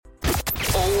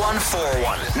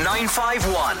0141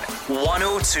 951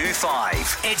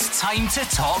 1025. It's time to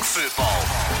talk football.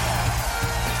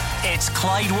 It's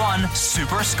Clyde One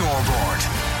Super Scoreboard.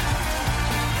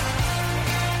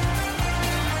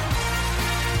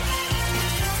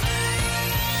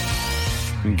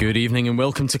 Good evening and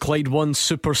welcome to Clyde One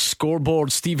Super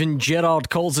Scoreboard. Stephen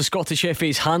Gerrard calls the Scottish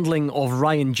FA's handling of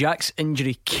Ryan Jack's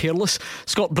injury careless.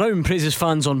 Scott Brown praises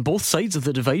fans on both sides of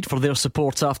the divide for their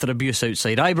support after abuse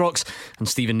outside Ibrox. And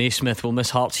Stephen Naismith will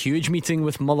miss Hearts' huge meeting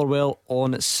with Motherwell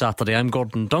on Saturday. I'm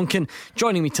Gordon Duncan.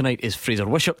 Joining me tonight is Fraser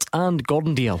Wishart and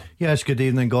Gordon Dalziel. Yes, good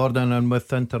evening, Gordon. And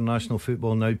with international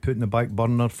football now put in the back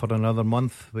burner for another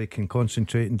month, we can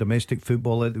concentrate on domestic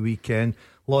football at the weekend.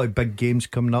 A lot of big games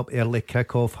coming up. Early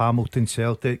kick-off, Hamilton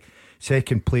Celtic,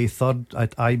 second play third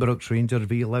at Ibrox Rangers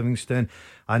v Livingston.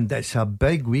 And it's a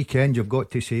big weekend, you've got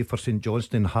to say, for St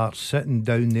Johnstone. Hearts sitting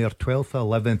down there 12th,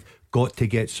 11th, got to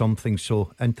get something.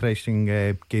 So interesting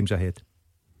games ahead.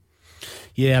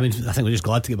 Yeah, I think we're just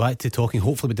glad to get back to talking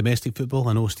hopefully with domestic football.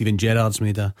 I know Stephen Gerrard's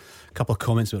made a couple of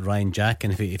comments about Ryan Jack,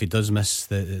 and if he does miss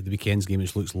the weekend's game,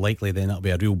 which looks likely, then that'll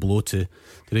be a real blow to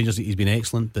the Rangers. He's been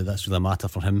excellent, but that's really a matter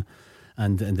for him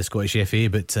and the Scottish FA.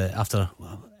 But after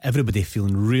everybody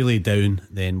feeling really down,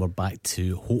 then we're back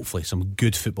to hopefully some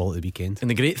good football at the weekend. And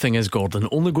the great thing is, Gordon, it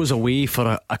only goes away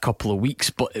for a couple of weeks,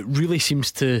 but it really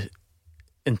seems to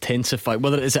intensify.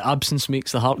 Whether it is that absence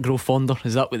makes the heart grow fonder,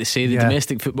 is that what they say? The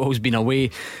domestic football has been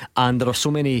away, and there are so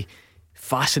many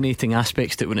fascinating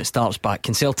aspects to it when it starts back.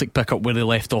 Can Celtic pick up where they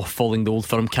left off following the Old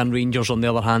Firm? Can Rangers, on the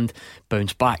other hand,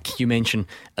 bounce back? You mentioned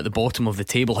at the bottom of the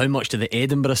table, how much do the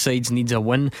Edinburgh sides needs a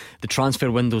win? The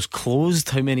transfer window's closed.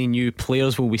 How many new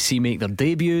players will we see make their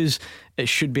debuts? It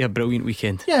should be a brilliant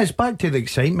weekend. Yeah, it's back to the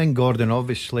excitement, Gordon.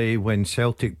 Obviously, when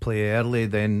Celtic play early,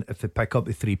 then if they pick up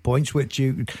the 3 points, which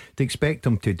you'd expect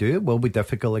them to do, it will be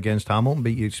difficult against Hamilton,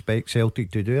 but you expect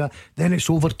Celtic to do that. Then it's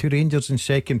over to Rangers in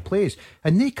second place,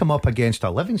 and they come up against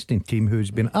a Livingston team who's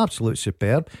been absolutely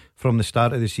superb from the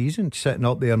start of the season, sitting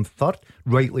up there in third,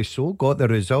 rightly so, got the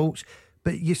results.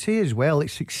 But you say as well,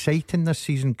 it's exciting this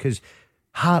season because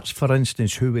Hearts, for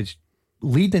instance, who was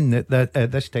leading at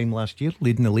this time last year,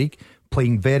 leading the league,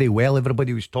 playing very well,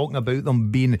 everybody was talking about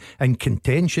them being in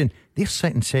contention, they're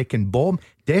sitting second bottom,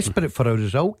 desperate for a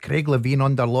result. Craig Levein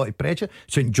under a lot of pressure.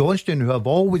 St Johnstone, who have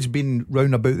always been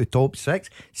round about the top six,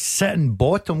 sitting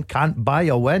bottom, can't buy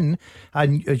a win.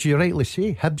 And as you rightly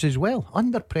say, Hibs as well,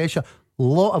 under pressure. A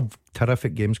lot of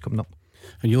terrific games coming up.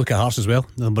 And you look at Hearts as well,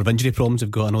 the number of injury problems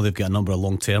they've got. I know they've got a number of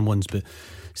long-term ones, but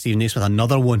Stephen Naismith,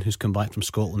 another one who's come back from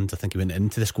Scotland. I think he went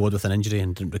into the squad with an injury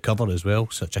and didn't recover as well.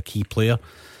 Such a key player.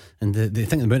 And the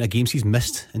amount of games he's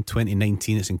missed in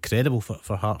 2019, it's incredible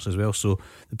for Hearts as well. So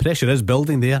the pressure is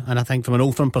building there. And I think from an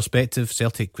Old Firm perspective,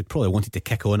 Celtic would probably wanted to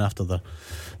kick on after the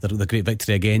great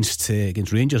victory against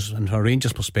Rangers. And from a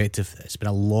Rangers perspective, it's been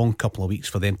a long couple of weeks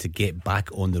for them to get back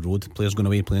on the road. Players going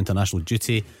away and playing international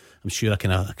duty. I'm sure a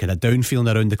kind of down feeling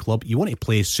around the club. You want to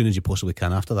play as soon as you possibly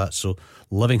can after that. So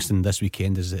Livingston this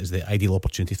weekend is the ideal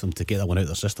opportunity for them to get that one out of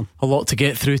their system. A lot to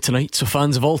get through tonight, so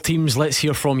fans of all teams, let's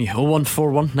hear from you.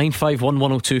 0141 951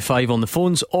 1025 on the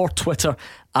phones, or Twitter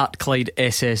at Clyde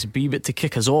SSB. But to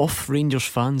kick us off, Rangers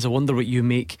fans, I wonder what you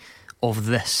make of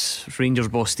this. Rangers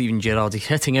boss Stephen Gerrard, he's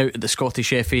hitting out at the Scottish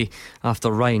FA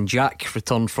after Ryan Jack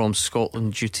returned from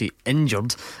Scotland duty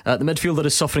injured. The midfielder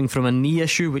is suffering from a knee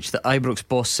issue, which the Ibrox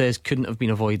boss says could have been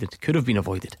avoided.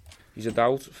 He's a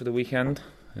doubt for the weekend.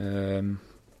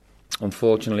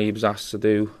 Unfortunately, he was asked to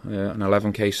do an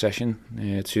 11k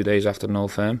session 2 days after an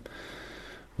Old Firm,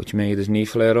 which made his knee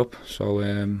flare up. So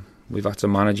we've had to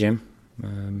manage him.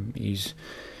 He's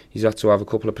had to have a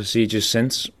couple of procedures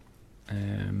since.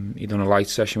 He done a light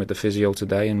session with the physio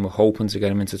today, and we're hoping to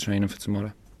get him into training for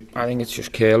tomorrow. I think it's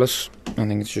just careless.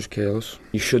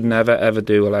 You should never ever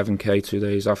do 11k 2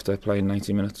 days after playing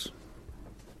 90 minutes.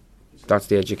 That's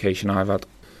the education I've had.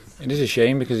 It is a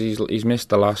shame because he's missed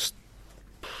the last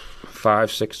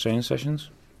 5-6 training sessions,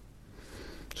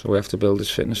 so we have to build his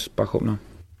fitness back up now.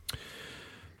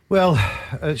 Well,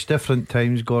 it's different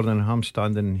times, Gordon. I'm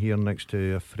standing here next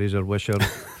to Fraser Wishart,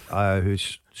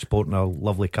 who's sporting a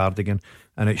lovely cardigan,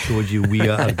 and it shows you we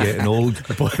are getting old.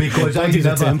 Because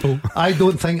I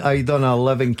don't think I done a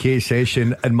 11k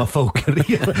session in my full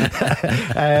career.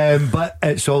 But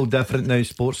it's all different now.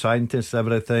 Sports scientists,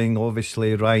 everything.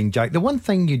 Obviously, Ryan Jack. The one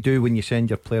thing you do when you send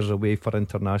your players away for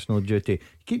international duty,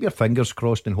 keep your fingers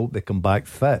crossed and hope they come back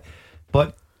fit.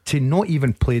 But to not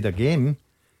even play the game,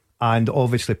 and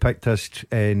obviously picked us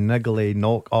niggly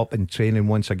knock up in training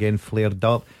once again, flared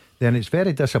up, then it's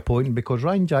very disappointing because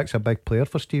Ryan Jack's a big player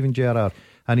for Stephen Gerrard,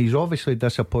 and he's obviously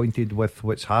disappointed with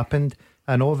what's happened.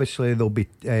 and obviously there'll be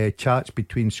chats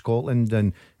between Scotland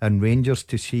and Rangers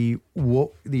to see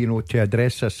what, to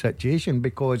address this situation,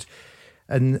 because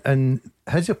in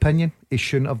his opinion he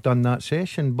shouldn't have done that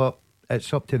session, but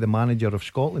it's up to the manager of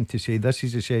Scotland to say, this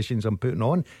is the sessions I'm putting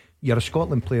on. You're a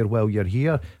Scotland player while you're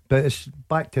here. But it's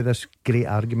back to this great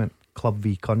argument, club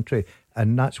v country,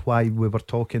 and that's why we were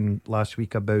talking last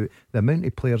week about the amount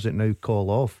of players that now call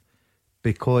off,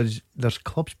 because there's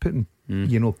clubs putting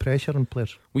pressure on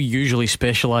players. We usually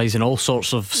specialise in all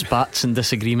sorts of spats and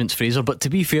disagreements, Fraser, but to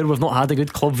be fair, we've not had a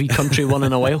good club v country one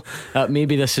in a while.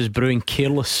 Maybe this is brewing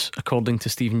careless, according to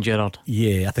Stephen Gerrard.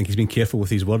 Yeah, I think he's been careful with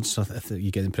his words. I think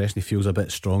you get the impression he feels a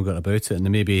bit stronger about it, and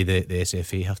then maybe the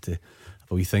SFA have to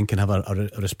we think and have a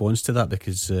response to that,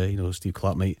 because Steve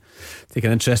Clarke might take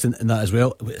an interest in that as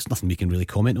well. It's nothing we can really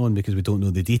comment on because we don't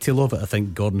know the detail of it. I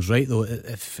think Gordon's right though.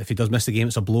 If he does miss the game,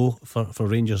 it's a blow for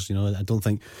Rangers. I don't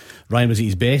think Ryan was at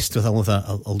his best with all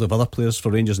of other players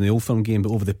for Rangers in the Old Firm game,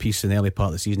 but over the piece in the early part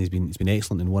of the season he's been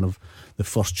excellent and one of the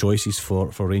first choices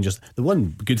for Rangers. The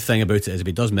one good thing about it is if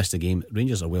he does miss the game,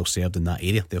 Rangers are well served in that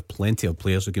area. They have plenty of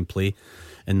players who can play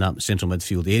in that central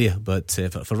midfield area. But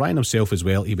for Ryan himself as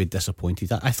well, he'd be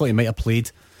disappointed. I thought he might have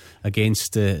played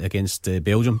against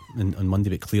Belgium on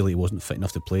Monday, but clearly he wasn't fit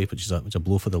enough to play, which is a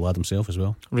blow for the lad himself as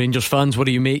well. Rangers fans, what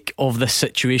do you make of this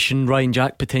situation? Ryan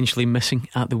Jack potentially missing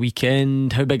at the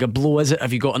weekend. How big a blow is it?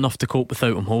 Have you got enough to cope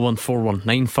without him?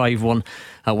 0141951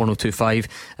 1025.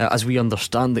 As we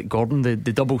understand it, Gordon, the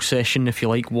double session, if you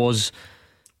like, was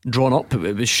drawn up.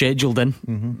 It was scheduled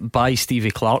in by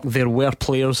Stevie Clarke. There were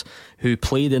players who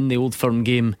played in the Old Firm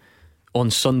game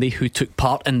on Sunday who took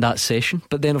part in that session,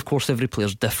 but then of course every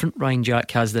player's different. Ryan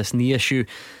Jack has this knee issue.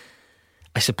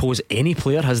 I suppose any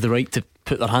player has the right to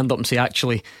put their hand up and say,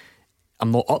 actually,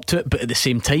 I'm not up to it, but at the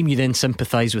same time you then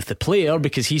sympathise with the player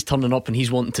because he's turning up and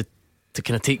he's wanting to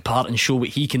kind of take part and show what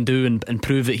he can do and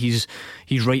prove that he's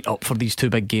right up for these two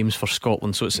big games for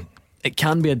Scotland. So it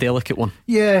can be a delicate one.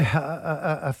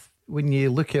 Yeah, when you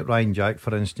look at Ryan Jack,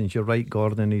 for instance, you're right,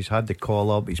 Gordon. He's had the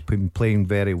call up. He's been playing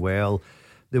very well.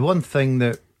 The one thing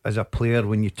that, as a player,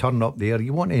 when you turn up there,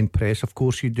 you want to impress. Of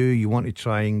course you do. You want to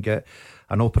try and get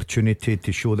an opportunity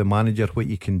to show the manager what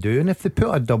you can do. And if they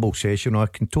put a double session, I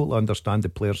can totally understand the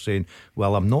player saying,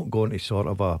 well, I'm not going to sort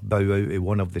of bow out of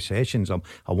one of the sessions. I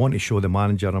want to show the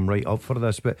manager I'm right up for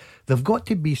this. But there've got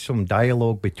to be some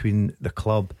dialogue between the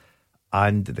club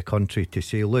and the country to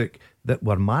say, look, that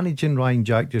we're managing Ryan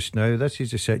Jack just now. This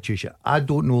is the situation. I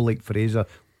don't know, like Fraser,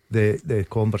 the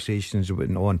conversations that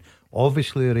went on.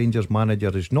 Obviously the Rangers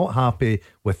manager is not happy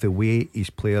with the way his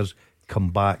players come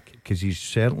back, because he's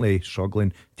certainly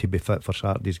struggling to be fit for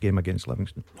Saturday's game against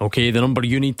Livingston. Okay, the number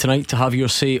you need tonight to have your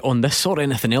say on this or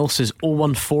anything else is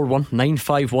 0141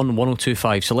 951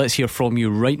 1025. So let's hear from you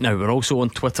right now. We're also on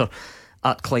Twitter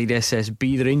at Clyde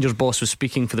SSB. The Rangers boss was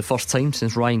speaking for the first time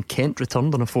since Ryan Kent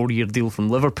returned on a 4-year deal from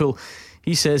Liverpool.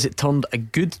 He says it turned a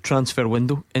good transfer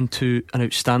window into an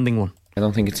outstanding one. I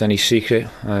don't think it's any secret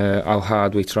how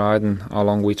hard we tried and how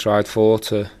long we tried for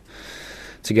to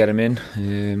get him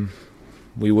in.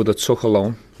 We would have took a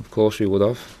loan, of course we would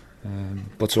have,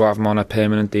 but to have him on a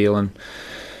permanent deal and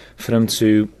for him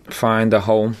to find a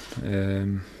home,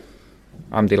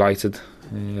 I'm delighted.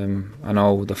 I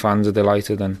know the fans are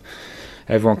delighted and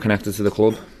everyone connected to the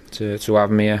club to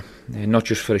have him here, not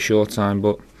just for a short time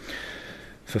but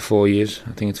for 4 years.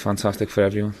 I think it's fantastic for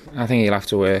everyone. I think he'll have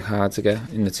to work hard to get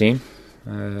in the team,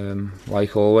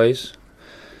 like always,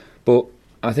 but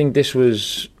I think this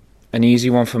was an easy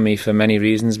one for me for many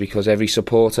reasons, because every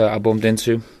supporter I bumped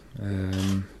into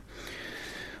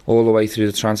all the way through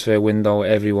the transfer window,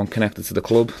 everyone connected to the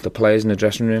club, the players in the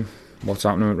dressing room. What's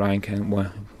happening with Ryan Kent?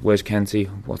 Where's Kenty?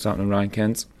 What's happening with Ryan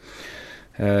Kent?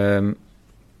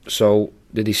 So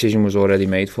the decision was already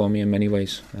made for me in many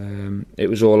ways. It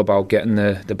was all about getting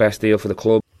the best deal for the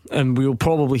club. And we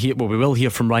will hear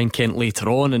from Ryan Kent later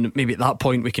on, and maybe at that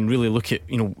point we can really look at,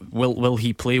 will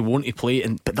he play, won't he play?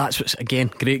 But that's what's,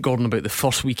 again, great, Gordon, about the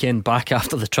first weekend back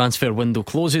after the transfer window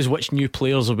closes. Which new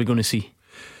players are we going to see?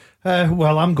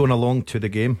 Well, I'm going along to the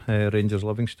game, Rangers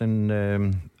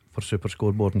Livingston, for Super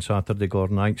Scoreboard on Saturday,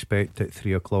 Gordon. I expect at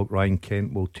 3 o'clock Ryan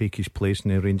Kent will take his place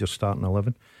in the Rangers starting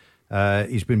 11.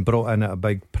 He's been brought in at a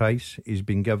big price. He's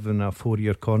been given a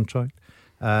 4-year contract.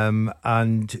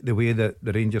 And the way that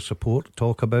the Rangers support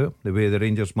talk about him, the way the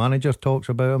Rangers manager talks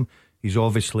about him, he's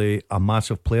obviously a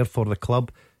massive player for the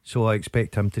club, so I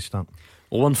expect him to start.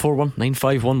 0141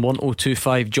 951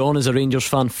 1025. John is a Rangers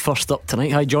fan, first up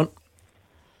tonight. Hi John.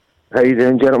 How you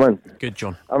doing, gentlemen? Good,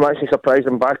 John. I'm actually surprised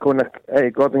I'm back on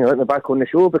the Gordon, you're letting me back on the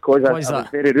show, because I was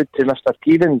very rude to Mr.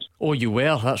 Stevens. Oh, you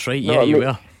were, that's right. Yeah, you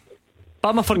were. But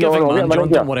I'm a forgiving man, John,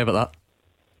 don't worry about that.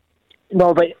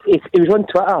 No, but he was on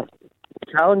Twitter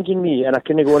challenging me, and I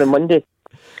couldn't go on Monday.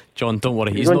 John, don't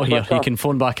worry, he's not here. He can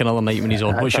phone back another night when he's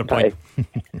on. What's your point?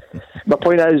 My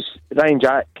point is, Ryan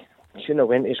Jack shouldn't have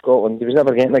went to Scotland. He was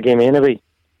never getting a game anyway.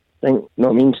 I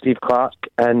think, Steve Clark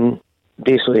and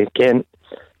basically Kent.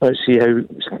 Let's see how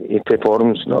he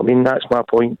performs. That's my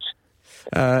point.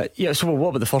 So what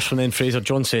about the first one then, Fraser?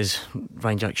 John says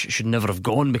Ryan Jack should never have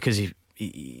gone because he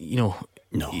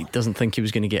doesn't think he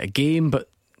was going to get a game, but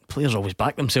players always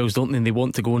back themselves, don't they? And they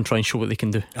want to go and try and show what they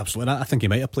can do. Absolutely. I think he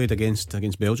might have played against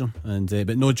Belgium,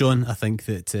 but no, John, I think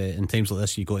that in times like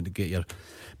this, you got to get your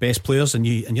best players, and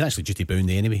you're actually duty bound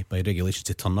anyway by regulation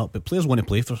to turn up. But players want to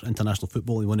play for international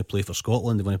football. They want to play for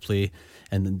Scotland. They want to play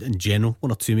in general.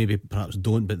 One or two maybe perhaps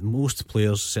don't, but most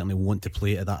players certainly want to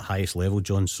play at that highest level,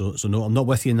 John. So no, I'm not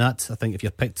with you in that. I think if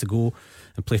you're picked to go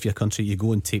and play for your country, you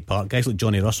go and take part. Guys like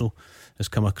Johnny Russell has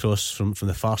come across from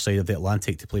the far side of the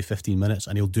Atlantic to play 15 minutes,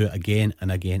 and he'll do it again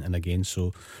and again and again.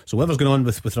 So whatever's going on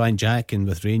with Ryan Jack and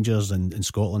with Rangers and in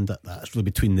Scotland, that's really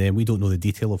between them. We don't know the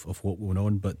detail of what went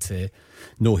on, but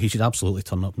no, he should absolutely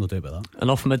turn up, no doubt about that.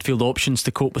 Enough midfield options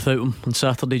to cope without him on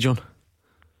Saturday, John?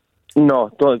 No,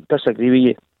 don't disagree with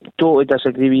you. Totally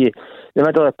disagree with you. The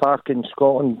middle of the park in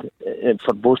Scotland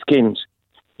for both games,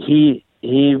 he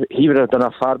would have done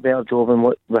a far better job than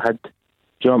what we had.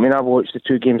 Do you know what I mean? I've watched the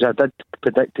two games. I did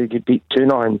predict he could beat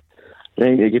 2-0.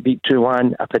 Right, he could beat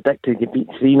 2-1. I predicted he could beat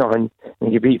 3-0, and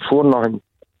he could beat 4-0.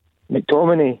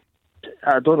 McTominay,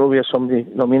 I don't know where somebody.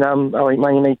 I like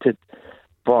Man United,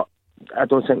 but I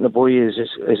don't think the boy is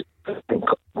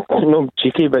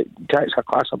cheeky, but Jack's a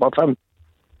class above him.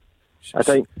 I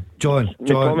think John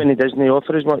McTominay doesn't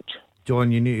offer as much.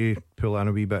 John, you need to pull in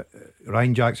a wee bit.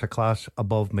 Ryan Jack's a class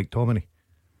above McTominay.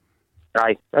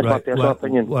 Aye, that's my personal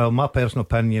opinion. Well, my personal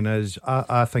opinion is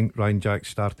I think Ryan Jack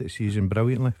started the season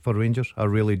brilliantly for Rangers. I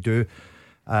really do.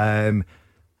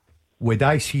 Would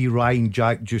I see Ryan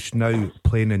Jack just now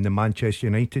playing in the Manchester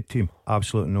United team?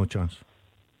 Absolutely no chance.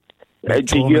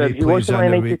 Do you watch the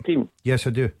Man United team? Yes, I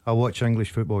do. I watch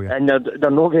English football, yeah. And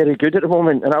they're not very good at the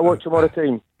moment, and I watch them all the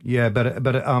time. Yeah,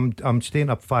 but I'm stating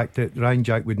a fact that Ryan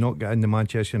Jack would not get in the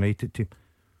Manchester United team.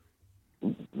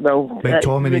 Well,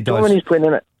 McTominay's playing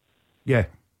in it. Yeah.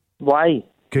 Why?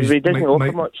 Because he doesn't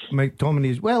offer much.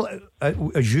 McTominay's, well,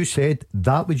 as you said,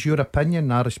 that was your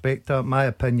opinion. I respect that. My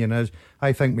opinion is,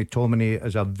 I think McTominay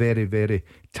is a very, very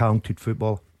talented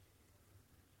footballer.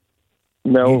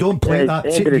 No, you don't play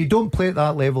you don't play at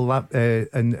that level.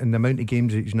 In the amount of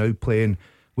games that he's now playing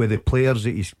with the players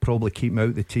that he's probably keeping out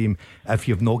of the team, if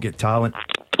you've not got talent.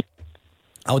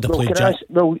 I would have played Jack.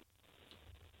 Go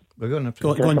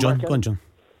on, John.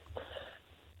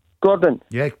 Gordon.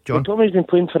 Yeah, John. McTominay's been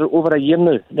playing for over a year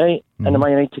now, right? In the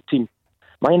Man United team.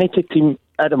 Man United team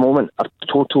at the moment are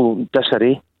total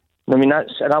disarray. And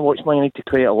I watch Man United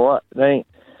quite a lot, right?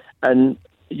 And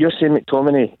you're saying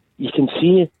McTominay, you can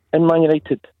see in Man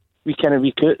United, week in and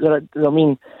week out.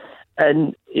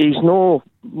 And he's no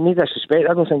disrespect.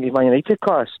 I don't think he's Man United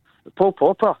class. Paul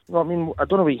Popper, I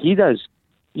don't know what he does.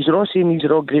 He's all saying these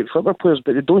are all great football players,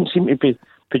 but they don't seem to be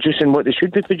producing what they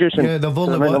should be producing. Yeah, they've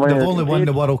only won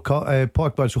the World Cup.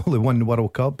 Pogba's only won the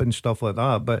World Cup and stuff like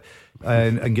that, but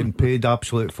and getting paid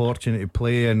absolute fortune to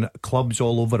play, and clubs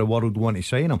all over the world want to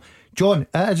sign him. John,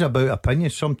 it is about opinion.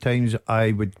 Sometimes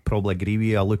I would probably agree with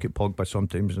you. I look at Pogba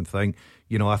sometimes and think,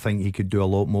 I think he could do a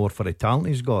lot more for the talent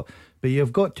he's got. But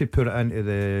you've got to put it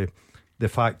into the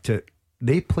fact that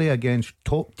they play against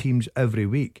top teams every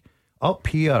week. Up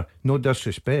here, no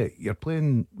disrespect, you're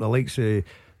playing the likes of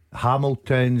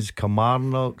Hamiltons,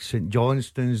 Kilmarnock, St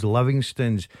Johnstone's,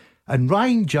 Livingstone's, and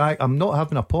Ryan Jack. I'm not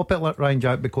having a pop at Ryan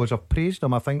Jack because I've praised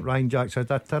him. I think Ryan Jack's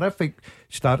had a terrific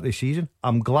start of the season.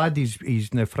 I'm glad he's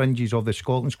in the fringes of the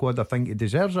Scotland squad. I think he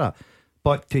deserves that.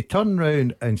 But to turn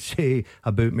round and say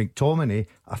about McTominay,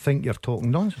 I think you're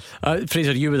talking nonsense.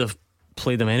 Fraser, you would have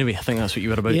played him anyway. I think that's what you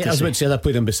were about to say. Yeah, I was about to say I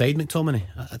played him beside McTominay.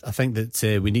 I think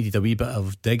that we needed a wee bit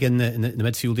of dig in the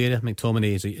midfield area.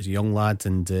 McTominay is a young lad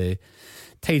and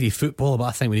tidy footballer, but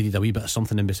I think we needed a wee bit of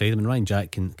something in beside him. And Ryan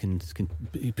Jack can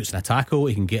he puts in a tackle,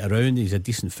 he can get around, he's a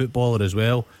decent footballer as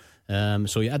well.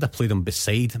 So yeah, I'd have played him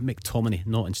beside McTominay,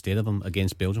 not instead of him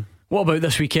against Belgium. What about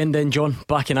this weekend then, John?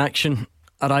 Back in action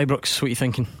at Ibrox, what are you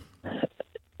thinking?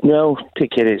 Well,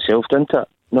 take care of itself, doesn't it?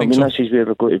 This is where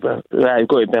we've got to be. We've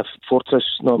got to be a fortress.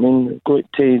 Got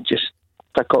to just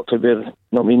pick up to where.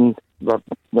 we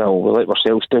let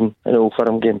ourselves down in the Old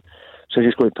Firm game. So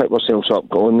just got to pick ourselves up,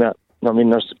 go on that.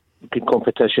 There's good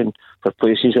competition for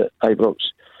places at Ibrox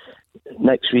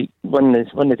next week. Win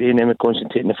the day, and then we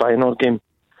concentrate in the final game.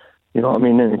 You know what I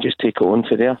mean? And just take it on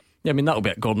for there. Yeah, I mean, that'll be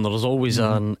at Gordon. There's always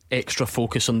an extra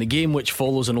focus on the game, which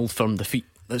follows an old firm defeat.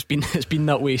 It's been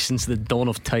that way since the dawn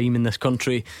of time in this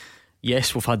country.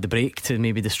 Yes, we've had the break to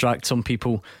maybe distract some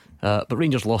people, but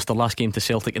Rangers lost their last game to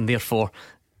Celtic, and therefore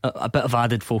a bit of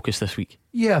added focus this week.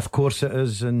 Yeah, of course it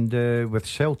is. And with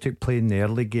Celtic playing the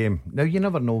early game, now you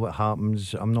never know what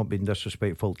happens. I'm not being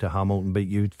disrespectful to Hamilton, but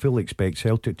you'd fully expect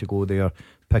Celtic to go there,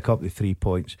 pick up the 3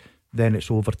 points. Then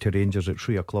it's over to Rangers at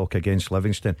 3 o'clock against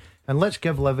Livingston. And let's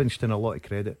give Livingston a lot of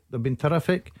credit. They've been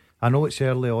terrific. I know it's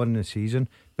early on in the season,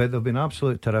 but they've been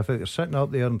absolutely terrific. They're sitting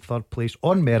up there in third place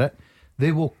on merit.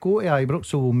 They will go to Ibrox,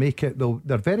 so we'll make it.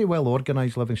 They're very well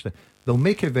organised, Livingston. They'll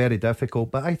make it very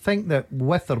difficult. But I think that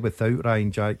with or without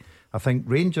Ryan Jack, I think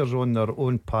Rangers on their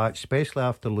own patch, especially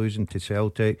after losing to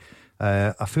Celtic,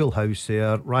 a full house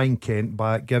there. Ryan Kent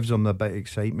back gives them a bit of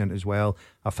excitement as well.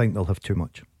 I think they'll have too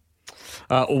much.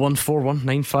 0141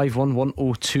 951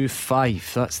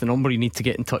 1025. That's the number you need to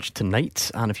get in touch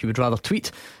tonight. And if you would rather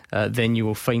tweet, then you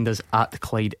will find us at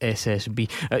Clyde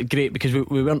SSB. Great, because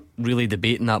we weren't really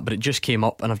debating that, but it just came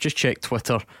up, and I've just checked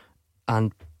Twitter,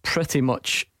 and pretty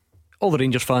much all the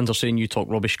Rangers fans are saying you talk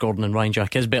rubbish, Gordon, and Ryan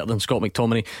Jack is better than Scott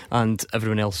McTominay, and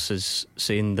everyone else is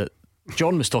saying that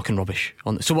John was talking rubbish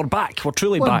on it. So we're back. We're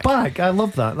truly back. I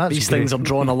love that. That's These great. things are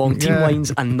drawn along team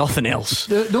lines and nothing else.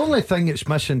 The only thing it's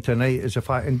missing tonight is the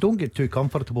fact, and don't get too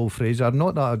comfortable, Fraser,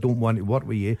 not that I don't want to work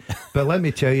with you, but let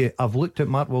me tell you, I've looked at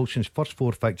Mark Wilson's first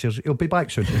 4 fixtures. He'll be back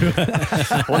soon.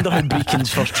 I wonder how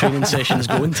Brechin's first training session is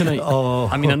going tonight.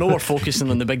 I mean, I know we're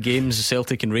focusing on the big games,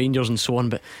 Celtic and Rangers and so on,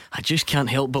 but I just can't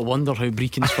help but wonder how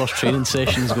Brechin's first training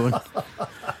session is going.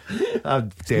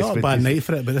 It's not a bad night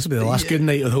for it, but this will be the last good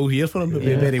night of the whole year for him. It'll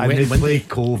be very wet and and they play windy.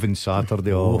 Cove on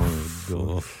Saturday.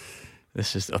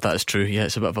 That is true. Yeah,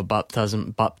 it's a bit of a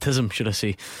baptism, should I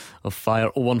say, of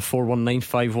fire.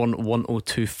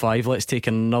 01419511025. Let's take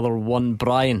another one.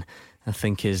 Brian, I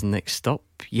think, is next up.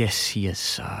 Yes, he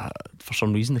is. For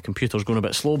some reason the computer's going a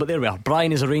bit slow, but there we are.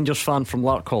 Brian is a Rangers fan from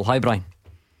Larkhall. Hi, Brian.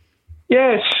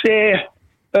 Yes, there's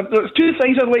 2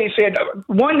 things I'd like to say.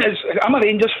 One is, I'm a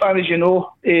Rangers fan, as you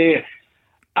know.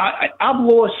 I've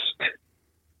lost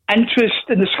interest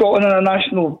in the Scotland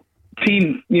international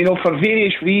team, for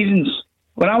various reasons.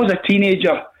 When I was a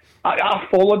teenager, I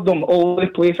followed them all over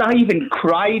the place. I even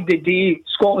cried the day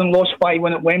Scotland lost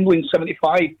 5-1 at Wembley in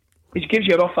 75, which gives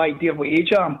you a rough idea of what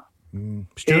age I am.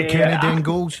 Stuart Kennedy in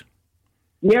goals?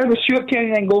 Yeah, with Stuart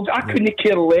Kennedy in goals. I couldn't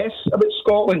care less about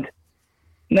Scotland.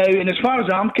 Now, and as far as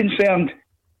I'm concerned,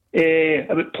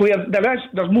 about players,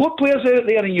 there's more players out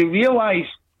there than you realise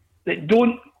that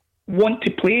don't want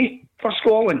to play for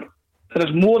Scotland.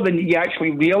 There's more than you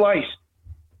actually realise.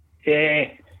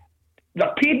 They're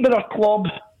paid by their club,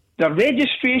 their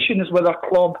registration is with their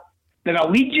club, their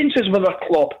allegiance is with their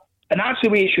club, and that's the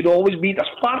way it should always be. There's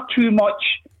far too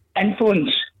much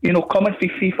influence, coming from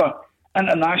FIFA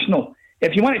International.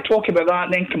 If you want to talk about that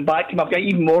and then come back to me, I've got an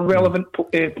even more relevant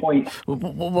point.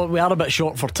 We are a bit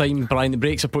short for time, Brian. The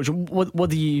break's approaching. What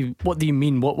do you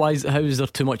mean? How is there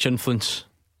too much influence?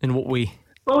 In what way?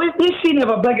 Well, they seem to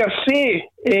have a bigger say.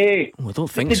 I don't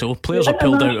think so. Players are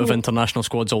pulled out of international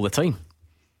squads all the time.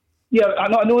 Yeah, I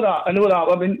know that. I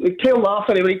mean, Kyle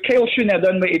Lafferty, Kyle shouldn't have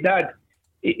done what he did.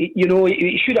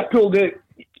 He should have pulled out.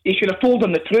 He should have told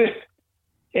them the truth.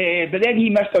 But then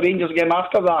he missed the Rangers game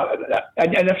after that.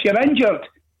 And if you're injured,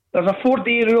 there's a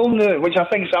 4-day rule now, which I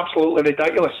think is absolutely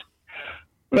ridiculous.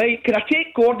 Right? Can I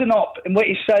take Gordon up and what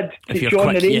he said to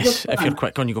John the Rangers? Yes, if you're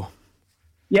quick, on you go.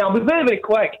 Yeah, I'll be very, very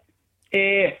quick.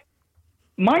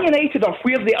 Man United are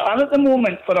where they are at the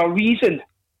moment for a reason.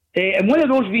 And one of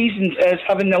those reasons is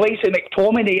having the likes of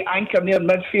McTominay anchor near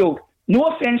midfield. No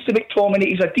offence to McTominay,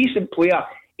 he's a decent player.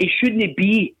 He shouldn't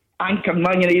be anchoring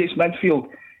Man United's midfield.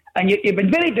 And you've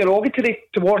been very derogatory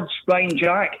towards Ryan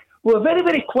Jack. We're very,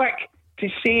 very quick to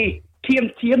say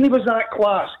Kieran Tierney was that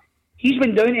class. He's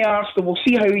been down to Arsenal. We'll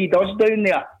see how he does down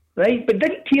there, right? But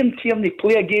didn't Kieran Tierney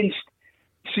play against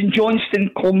St Johnstone,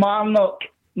 Kilmarnock,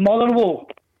 Motherwell?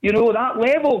 That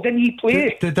level, didn't he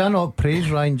play? Did I not praise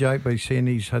Ryan Jack by saying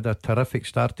he's had a terrific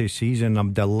start to the season?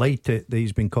 I'm delighted that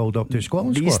he's been called up to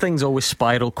Scotland. These things always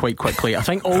spiral quite quickly. I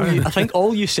think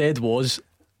all you said was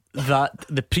that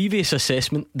the previous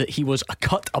assessment that he was a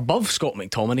cut above Scott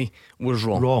McTominay was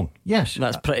wrong. Yes,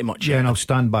 that's pretty much it. And I'll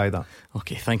stand by that.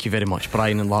 Okay, thank you very much,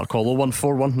 Brian and Larkhall.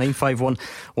 01419511025.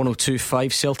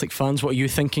 1025. Celtic fans, what are you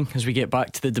thinking as we get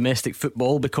back to the domestic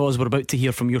football? Because we're about to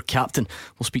hear from your captain.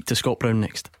 We'll speak to Scott Brown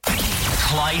next.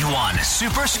 Clyde One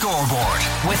Super Scoreboard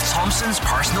with Thompson's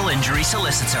personal injury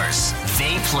solicitors.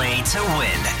 They play to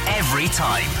win every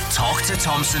time. Talk to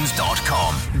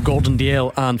Thompsons.com. Gordon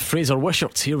Dalziel and Fraser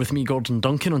Wishart's here with me, Gordon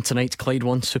Duncan, on tonight's Clyde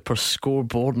One Super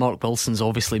Scoreboard. Mark Wilson's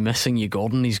obviously missing you,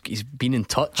 Gordon. He's been in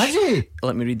touch. Has he?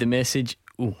 Let me read the message.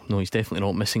 Oh no, he's definitely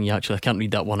not missing you. Actually, I can't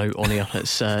read that one out on air.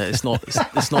 It's not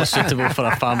suitable for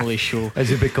a family show. Is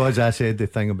it because I said the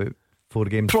thing about 4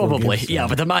 games? Probably, 4 games? yeah.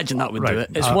 But imagine that would Right. do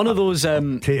it. It's one of those.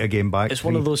 Take a game back. It's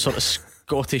one of those sort of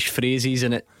Scottish phrases,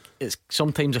 and it's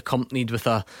sometimes accompanied with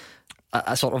a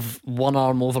sort of one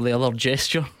arm over the other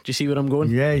gesture. Do you see where I'm going?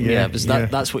 Yeah. Because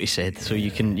that's what he said. So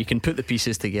you can put the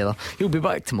pieces together. He'll be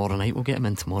back tomorrow night. We'll get him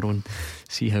in tomorrow and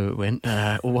see how it went.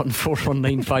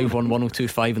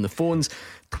 01419511025 on the phones.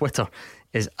 Twitter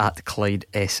is at Clyde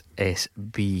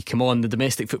SSB. Come on, the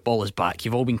domestic football is back.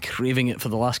 You've all been craving it for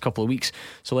the last couple of weeks,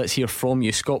 so let's hear from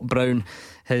you. Scott Brown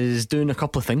is doing a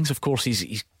couple of things. Of course,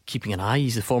 he's keeping an eye.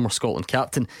 He's the former Scotland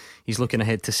captain. He's looking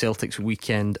ahead to Celtic's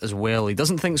weekend as well. He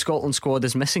doesn't think Scotland's squad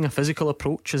is missing a physical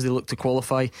approach as they look to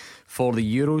qualify for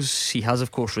the Euros. He has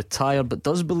of course retired, but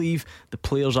does believe the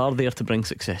players are there to bring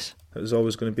success. It was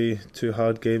always going to be 2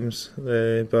 hard games,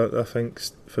 but I think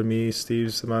for me,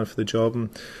 Steve's the man for the job, and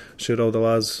I'm sure all the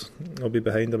lads will be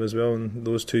behind him as well. And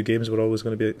those 2 games were always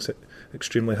going to be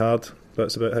extremely hard, but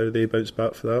it's about how they bounce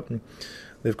back for that. And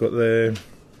they've got a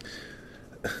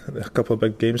couple of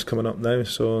big games coming up now,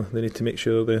 so they need to make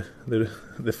sure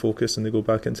they focus and they go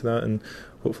back into that and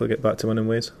hopefully get back to winning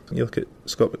ways. You look at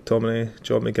Scott McTominay,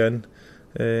 John McGinn,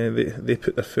 they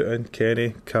put their foot in.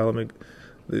 Kenny, Callum.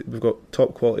 We've got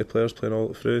top quality players playing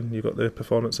all through. You've got the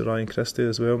performance of Ryan Christie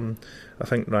as well, and I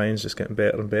think Ryan's just getting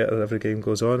better and better every game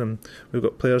goes on, and we've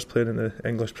got players playing in the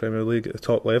English Premier League at the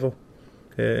top level.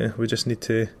 We just need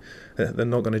to, they're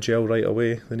not going to gel right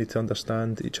away. They need to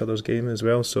understand each other's game as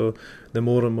well, so the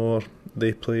more and more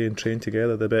they play and train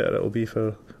together, the better it will be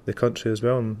for the country as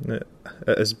well. And it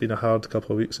has been a hard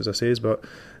couple of weeks, as I say, but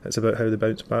it's about how they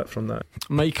bounce back from that.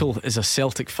 Michael is a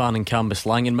Celtic fan in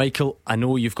Cambuslang, and Michael, I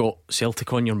know you've got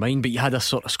Celtic on your mind, but you had a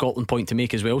sort of Scotland point to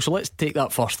make as well, so let's take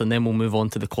that first and then we'll move on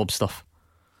to the club stuff.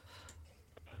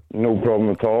 No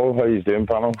problem at all. How are you doing,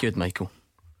 panel? Good, Michael.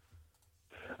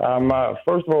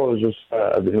 First of all,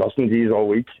 I've been listening to you all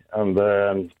week,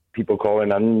 and people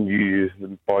calling in, you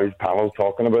the boys panel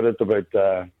talking about it, about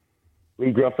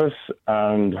Lee Griffiths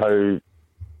and how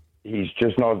he's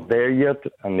just not there yet,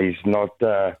 and he's not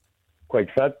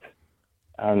quite fit.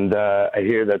 And I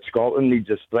hear that Scotland needs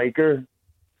a striker.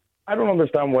 I don't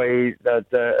understand why that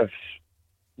if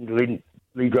Lee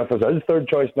Griffiths is third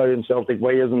choice now in Celtic,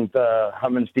 why isn't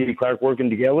him and Stevie Clark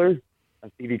working together?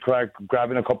 And Stevie Clark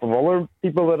grabbing a couple of other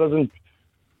people that isn't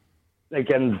like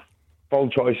in full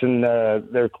choice in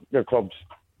their clubs.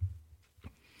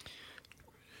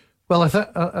 Well,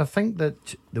 I think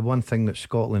that the one thing that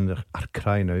Scotland are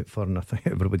crying out for, and I think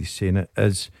everybody's saying it,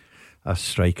 is a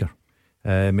striker.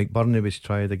 McBurney was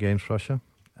tried against Russia.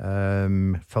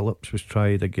 Phillips was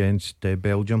tried against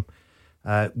Belgium.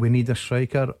 We need a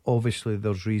striker. Obviously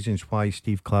there's reasons why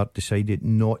Steve Clark decided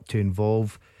not to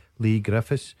involve Lee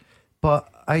Griffiths,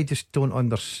 but I just don't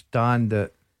understand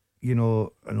that, you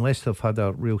know, unless they've had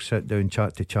a real sit down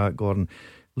chat to chat, Gordon.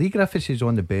 Lee Griffiths is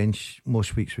on the bench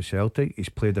most weeks with Celtic. He's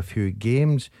played a few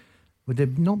games. Would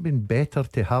it not been better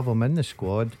to have him in the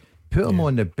squad, put him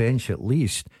on the bench at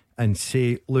least, and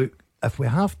say, look, if we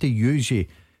have to use you,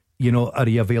 you know, are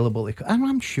you available? And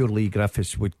I'm sure Lee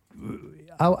Griffiths would.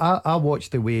 I watch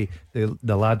the way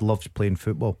the lad loves playing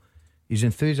football. His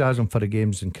enthusiasm for the game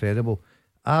is incredible.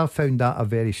 I found that a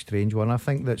very strange one. I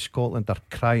think that Scotland are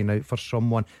crying out for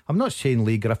someone. I'm not saying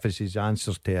Lee Griffiths is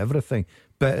answers to everything,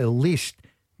 but at least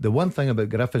the one thing about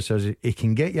Griffiths is he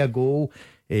can get you a goal.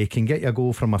 He can get you a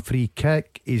goal from a free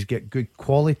kick. He's got good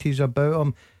qualities about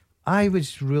him. I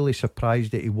was really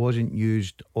surprised that he wasn't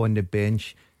used on the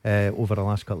bench over the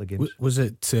last couple of games. Was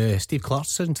it Steve Clark's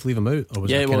decision to leave him out, or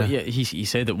was it he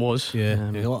said it was.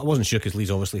 I wasn't sure because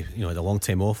Lee's obviously, you know, had a long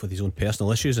time off with his own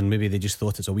personal issues, and maybe they just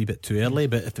thought it's a wee bit too early.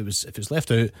 But if it was left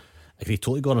out, if he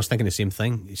totally gone, I was thinking the same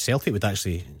thing. Celtic would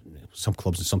actually, some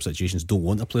clubs in some situations don't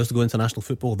want their players to go international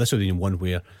football. This would be one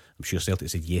where I'm sure Celtic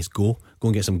said yes, go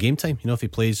and get some game time. You know, if he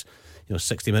plays, you know,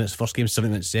 60 minutes first game, 70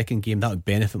 minutes second game, that would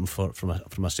benefit him from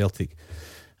a Celtic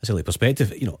a Celtic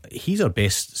perspective, he's our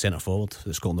best centre forward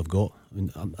that Scotland have got. I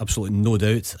mean, absolutely no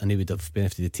doubt, and he would have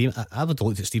benefited the team. I would have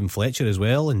looked at Stephen Fletcher as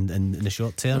well in the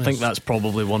short term. I think that's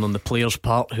probably one on the player's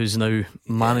part who's now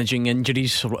managing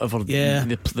injuries or whatever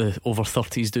the over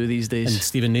 30s do these days. And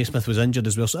Stephen Naismith was injured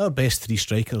as well, so our best three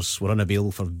strikers were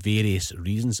unavailable for various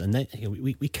reasons, and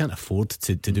we can't afford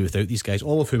to do without these guys,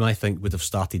 all of whom I think would have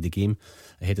started the game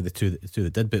ahead of the two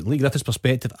that did. But Lee Griffiths'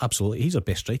 perspective, absolutely, he's our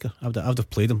best striker. I would have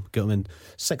played him, get him in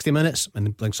 60 minutes and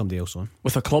then bring somebody else on.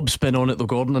 With a club spin on it though,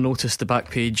 Gordon, I noticed the back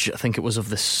page, I think it was of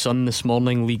the Sun this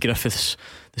morning, Lee Griffiths,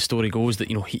 the story goes that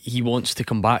he wants to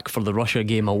come back for the Russia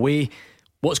game away.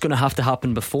 What's going to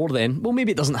happen before then? Well,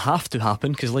 maybe it doesn't have to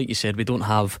happen, because like you said, we don't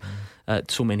have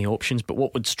so many options, but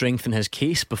what would strengthen his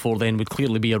case before then would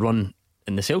clearly be a run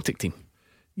in the Celtic team.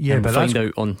 Yeah, and but we'll find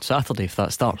out on Saturday if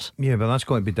that starts. Yeah, but that's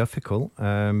going to be difficult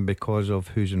because of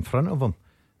who's in front of him.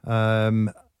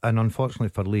 And unfortunately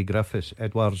for Lee Griffiths,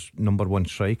 Edouard's number one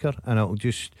striker, and it'll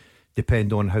just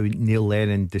depend on how Neil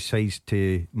Lennon decides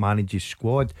to manage his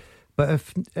squad. But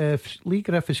if Lee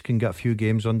Griffiths can get a few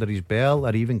games under his belt,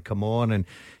 or even come on and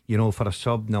for a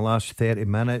sub in the last 30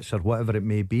 minutes or whatever it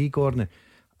may be, Gordon,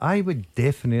 I would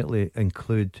definitely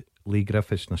include Lee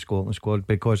Griffiths in the Scotland squad,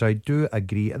 because I do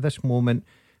agree at this moment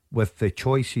with the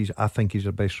choices, I think he's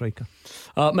our best striker.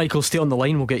 Michael, stay on the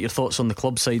line. We'll get your thoughts on the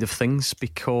club side of things,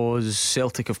 because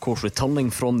Celtic, of course, returning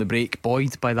from the break,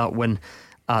 buoyed by that win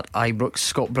at Ibrox.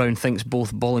 Scott Brown thinks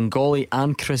both Bolingoli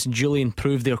and Chris Julian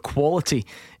proved their quality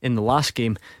in the last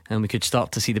game, and we could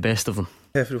start to see the best of them.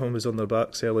 Everyone was on their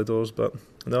backs early doors, but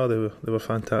no, they were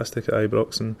fantastic at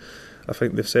Ibrox, and I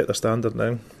think they've set their standard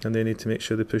now, and they need to make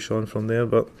sure they push on from there.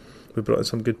 But we brought in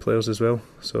some good players as well,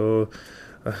 so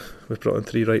we've brought in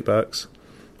 3 right backs.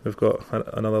 We've got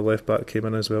another left back came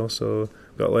in as well, so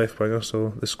we've got a left winger,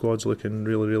 so the squad's looking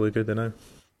really, really good now.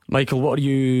 Michael, what are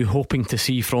you hoping to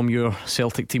see from your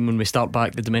Celtic team when we start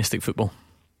back the domestic football?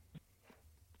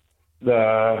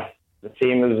 The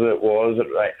team as it was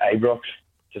at Ibrox,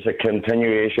 just a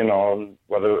continuation on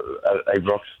whether at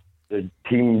Ibrox. The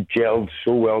team gelled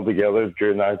so well together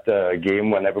during that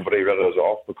game when everybody read us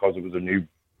off because it was a new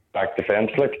back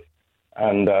defence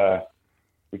and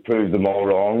we proved them all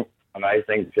wrong, and I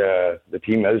think the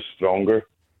team is stronger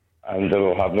and they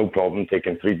will have no problem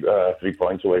taking 3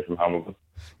 points away from Hamilton.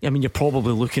 Yeah, I mean, you're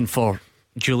probably looking for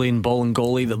Julian,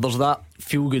 Bolingoli, that there's that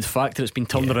feel good factor. It's been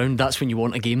turned around. That's when you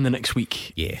want a game the next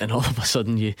week, and all of a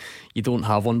sudden you don't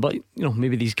have one. But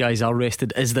maybe these guys are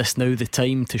rested. Is this now the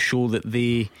time to show that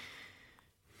they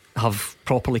have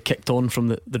properly kicked on from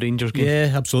the Rangers game?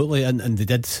 Yeah, absolutely, and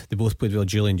they both played well.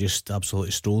 Julian just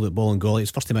absolutely strolled at Bolingoli. It's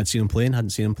the first time I'd seen him playing,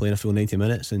 hadn't seen him playing a full 90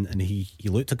 minutes, and he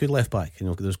looked a good left back.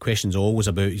 There's questions always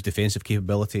about his defensive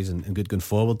capabilities and good going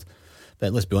forward,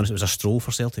 but let's be honest, it was a stroll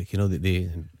for Celtic. They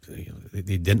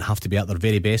didn't have to be at their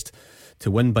very best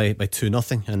to win by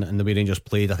 2-0, and the way Rangers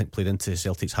played, I think, played into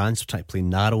Celtic's hands, trying to play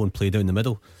narrow and play down the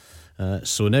middle.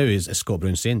 So now, as Scott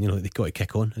Brown saying, they've got to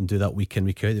kick on and do that week in,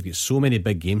 week out. They've got so many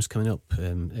big games coming up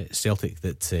at Celtic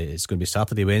that it's going to be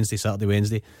Saturday,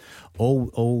 Wednesday,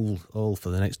 all for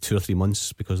the next 2 or 3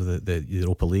 months because of the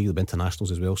Europa League, the internationals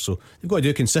as well. So they've got to do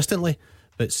it consistently.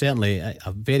 But certainly,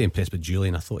 I'm very impressed with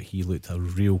Julian. I thought he looked a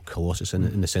real colossus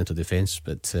in the centre defence.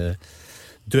 But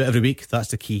do it every week. That's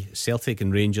the key. Celtic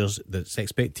and Rangers, there's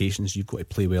expectations. You've got to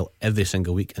play well every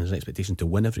single week, and there's an expectation to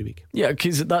win every week. Yeah,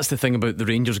 because that's the thing about the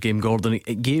Rangers game, Gordon.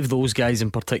 It gave those guys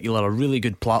in particular a really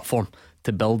good platform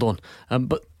to build on.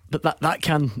 But that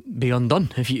can be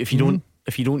undone if you don't.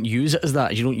 If you don't use it as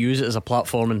that, you don't use it as a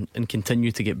platform and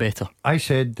continue to get better. I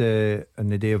said on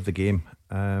the day of the game,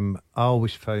 I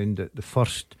always found that the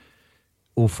first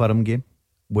Old Firm game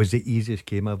was the easiest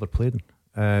game I ever played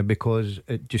in, because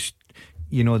it just,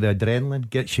 the adrenaline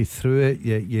gets you through it.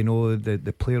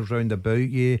 The players round about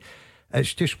you.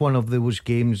 It's just one of those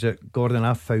games that, Gordon,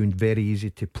 I found very easy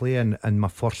to play in my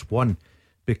first one,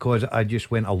 because I just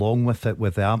went along with it,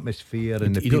 with the atmosphere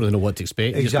and you don't really know what to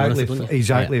expect.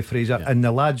 Exactly, Fraser. Yeah. And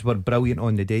the lads were brilliant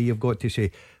on the day, you've got to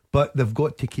say, but they've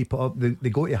got to keep it up. They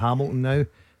go to Hamilton now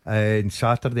on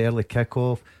Saturday, early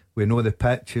kick-off. We know the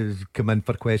pitch has come in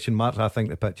for question marks. I think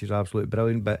the pitch is absolutely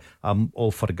brilliant, but I'm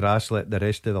all for grass like the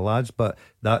rest of the lads. But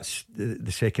that's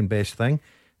the second best thing.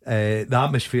 The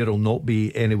atmosphere will not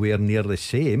be anywhere near the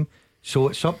same, so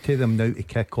it's up to them now to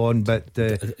kick on. But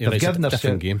they've given their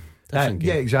different game.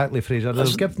 Yeah, exactly, Fraser.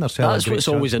 They've given themselves. That's what's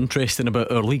always interesting about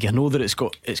our league. I know that it's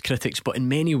got its critics, but in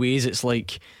many ways it's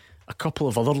like a couple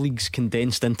of other leagues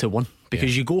condensed into one,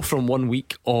 because you go from 1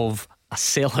 week of a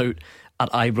sellout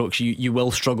at Ibrox, you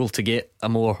will struggle to get a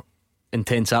more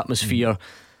intense atmosphere,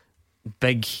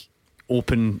 big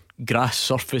open grass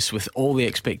surface with all the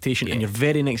expectation, and your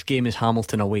very next game is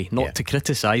Hamilton away. Not to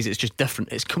criticise, it's just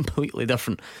different. It's completely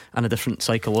different, and a different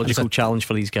psychological challenge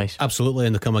for these guys. Absolutely,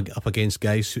 and they come up against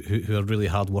guys who are really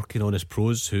hard working, honest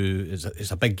pros, who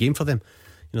is a big game for them.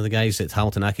 You know, the guys at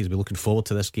Hamilton Accies will be looking forward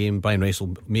to this game. Brian Rice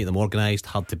will make them organised,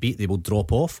 hard to beat. They will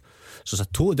drop off. So it's a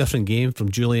totally different game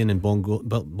from Julian and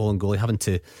Bolingoli having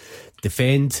to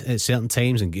defend at certain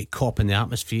times and get caught up in the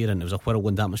atmosphere. And it was a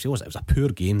whirlwind atmosphere. It was a poor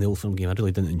game, the Old Firm game. I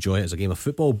really didn't enjoy it as a game of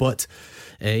football. But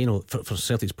for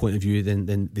Celtic's point of view,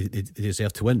 then they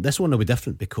deserve to win. This one will be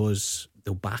different because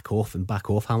they'll back off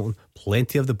Hamilton.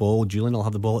 Plenty of the ball. Julian will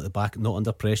have the ball at the back, not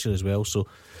under pressure as well. So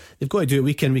they've got to do it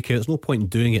week in, week out. There's no point in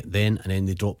doing it then and then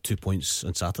they drop 2 points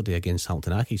on Saturday against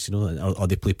Hamilton Accies, or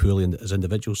they play poorly as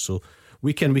individuals. So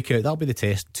week in, week out, that'll be the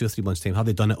test. 2 or 3 months' time. Have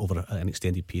they done it over an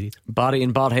extended period? Barry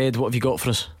in Barhead, what have you got for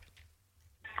us?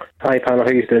 Hi panel,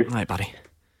 how you doing? Hi Barry.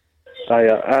 Hi,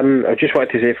 I just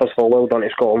wanted to say first of all, well done to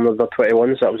Scotland with their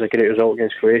 21s. That was a great result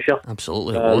against Croatia.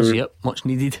 Absolutely, it was. Yep, much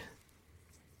needed.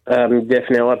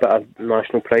 Definitely a bit of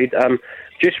national pride.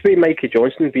 Just with Mikey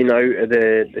Johnson being out of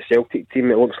the Celtic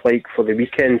team, it looks like for the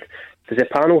weekend, does the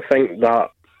panel think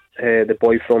that the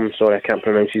boy from, sorry I can't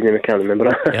pronounce his name, I can't remember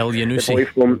El Yunusi. The boy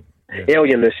from El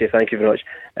Yunusi, thank you very much.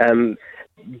 Do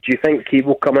you think he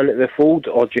will come into the fold,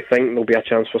 or do you think there'll be a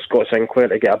chance for Scott Sinclair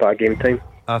to get a bit of game time?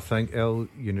 I think El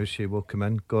Yunusi will come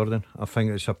in, Gordon. I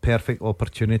think it's a perfect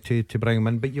opportunity to bring him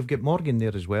in. But you've got Morgan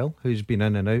there as well, who's been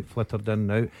in and out, flittered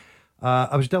in and out.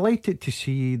 I was delighted to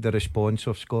see the response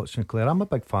of Scott Sinclair. I'm a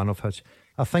big fan of his.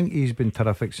 I think he's been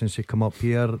terrific since he come up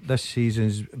here. This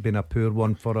season's been a poor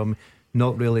one for him,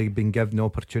 not really been given the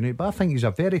opportunity, but I think he's a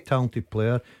very talented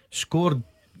player. Scored,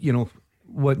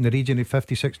 what, in the region of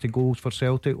 50-60 goals for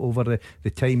Celtic over the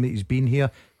time that he's been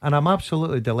here. And I'm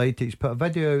absolutely delighted. He's put a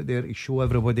video out there to show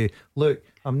everybody, look,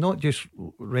 I'm not just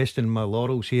resting my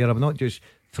laurels here, I'm not just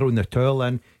throwing the towel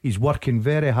in. He's working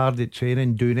very hard at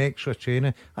training, doing extra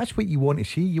training. That's what you want to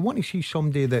see. You want to see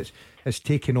somebody that's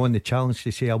taking on the challenge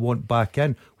to say, I want back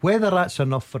in. Whether that's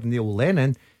enough for Neil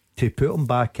Lennon to put him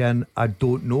back in, I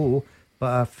don't know.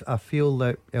 But I feel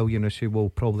that El Yunusi will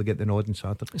probably get the nod on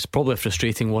Saturday. It's probably a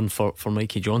frustrating one for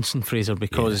Mikey Johnson, Fraser,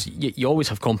 because you always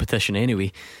have competition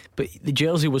anyway. But the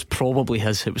jersey was probably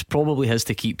his. It was probably his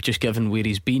to keep, just given where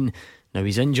he's been. Now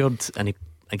he's injured, and he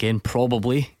again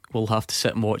probably will have to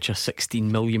sit and watch a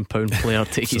 £16 million player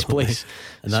take his place.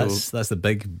 And that's the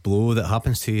big blow that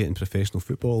happens to you in professional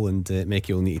football. And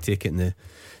Mikey will need to take it in the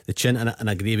chin. And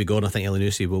I agree with Gordon. I think El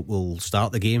Yunusi will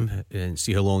start the game and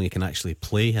see how long he can actually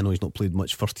play. I know he's not played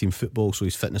much first team football, so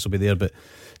his fitness will be there. But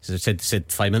as I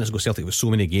said 5 minutes ago, Celtic with so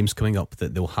many games coming up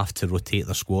that they'll have to rotate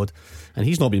their squad. And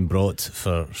he's not been brought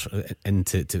in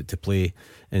to play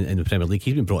in the Premier League.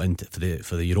 He's been brought in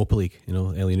for the Europa League, El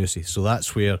Yunusi. So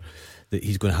that's where that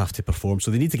he's going to have to perform.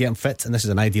 So they need to get him fit, and this is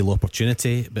an ideal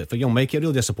opportunity. But for young Mikey, I'm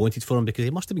really disappointed for him, because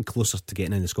he must have been closer to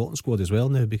getting in the Scotland squad as well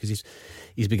now, because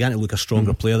he's began to look a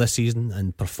stronger player this season,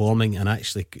 and performing and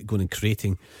actually going and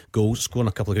creating goals, scoring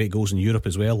a couple of great goals in Europe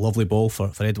as well. Lovely ball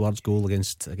for Edwards' goal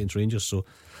against Rangers. So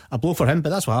a blow for him,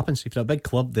 but that's what happens. If you're a big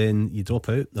club, then you drop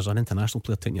out. There's an international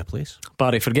player taking your place.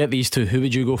 Barry, forget these two. Who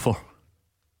would you go for?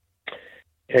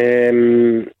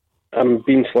 I'm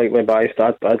being slightly biased.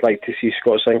 I'd like to see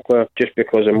Scott Sinclair, just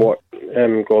because of what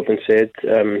Gordon said.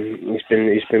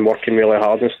 He's been working really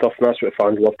hard and stuff, and that's what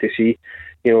fans love to see.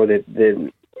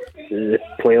 The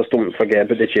players don't forget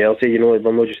about the jersey.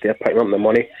 They're not just there picking up the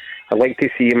money. I'd like to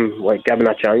see him given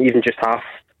a chance, even just half,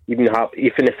 even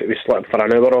if it was split for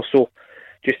an hour or so,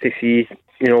 just to see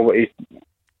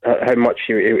how much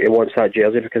he wants that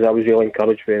jersey, because I was really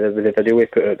encouraged with the video we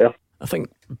put out there. I think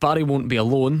Barry won't be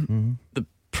alone. The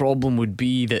problem would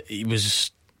be that he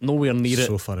was nowhere near it,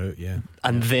 so far out,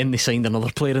 and then they signed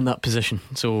another player in that position.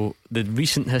 So the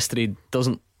recent history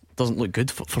doesn't look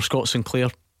good for Scott Sinclair.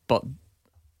 But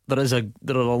there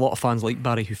are a lot of fans like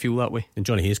Barry who feel that way. And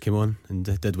Johnny Hayes came on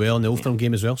and did well in the Old Firm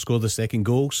game as well, scored the second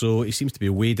goal. So he seems to be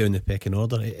way down the pecking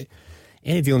order.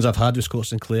 Any dealings I've had with Scott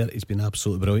Sinclair, he's been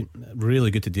absolutely brilliant,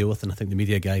 really good to deal with, and I think the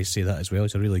media guys say that as well.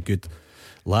 He's a really good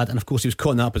lad, and of course he was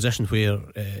caught in that position where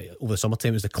over the summertime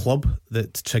it was the club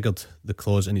that triggered the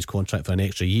clause in his contract for an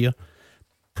extra year,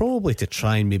 probably to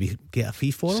try and maybe get a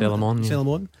fee for him, sell him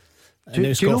on. And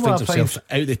now Scott finds himself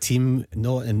out of the team,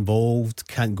 not involved,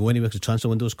 can't go anywhere because the transfer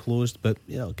window's closed. But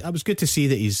it was good to see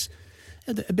that he's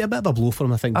a bit of a blow for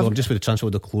him, I think, Gordon, just with the transfer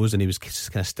window closed, and he was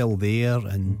kind of still there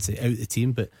and out of the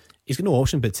team. But he's got no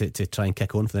option but to try and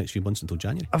kick on for the next few months until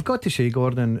January. I've got to say,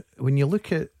 Gordon, when you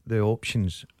look at the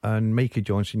options, and Mikey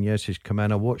Johnson, yes, has come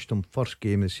in. I watched him first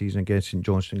game of the season against St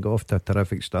Johnstone, got off to a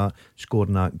terrific start,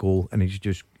 scoring that goal, and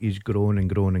he's grown and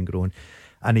grown and grown,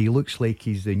 and he looks like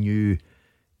he's the new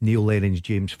Neil Lennon's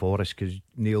James Forrest, because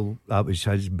Neil, that was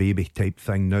his baby type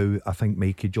thing. Now I think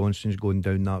Mikey Johnson's going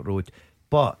down that road.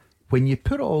 But when you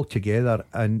put it all together,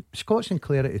 and Scott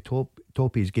Sinclair at the top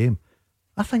of his game,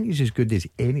 I think he's as good as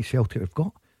any Celtic have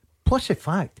got. Plus the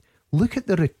fact, look at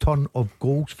the return of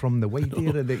goals from the wide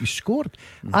area that he scored.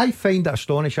 I find it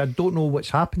astonishing. I don't know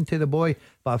what's happened to the boy,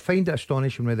 but I find it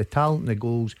astonishing with the talent and the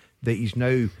goals that he's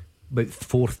now about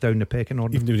fourth down the pecking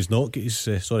order. Even if he's not,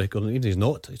 Gordon, even if he's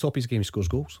not, he's top of his game, he scores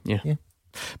goals. Yeah.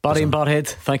 Barry and Barhead,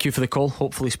 thank you for the call.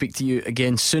 Hopefully speak to you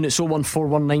again soon. It's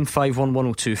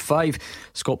 01419511025.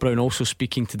 Scott Brown also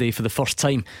speaking today for the first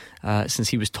time since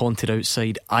he was taunted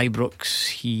outside Ibrox.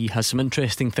 He has some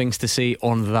interesting things to say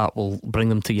on that. We'll bring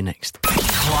them to you next.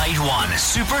 Clyde One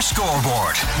Super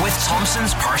Scoreboard with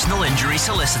Thompson's personal injury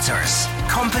solicitors.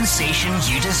 Compensation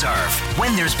you deserve.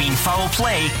 When there's been foul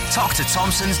play, talk to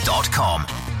Thompsons.com.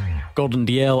 Gordon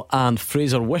Dalziel and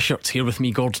Fraser Wishart here with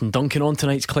me, Gordon Duncan, on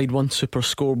tonight's Clyde One Super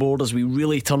Scoreboard as we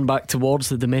really turn back towards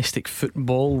the domestic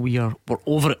football. We're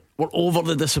over it. We're over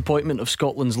the disappointment of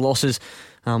Scotland's losses,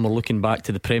 and we're looking back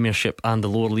to the Premiership and the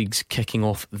lower leagues kicking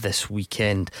off this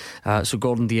weekend. So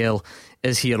Gordon Dalziel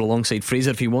is here alongside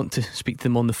Fraser. If you want to speak to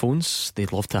them on the phones,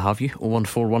 they'd love to have you.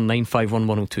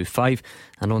 01419511025,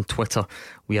 and on Twitter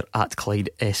we are at Clyde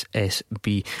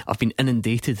SSB. I've been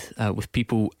inundated with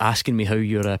people asking me how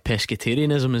your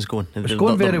pescatarianism is going. It's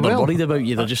going very well. They're worried about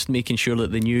you. They're just making sure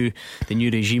that the new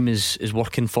regime is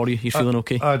working for you. You feeling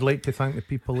okay? I'd like to thank the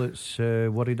people that's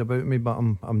worried about me, but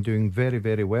I'm doing very,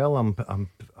 very well. I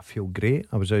feel great.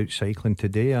 I was out cycling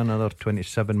today, another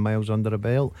 27 miles under a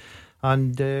belt,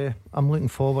 and I'm looking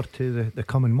forward to the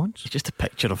coming months. Just a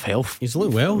picture of health. He's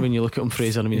looking well when you look at him,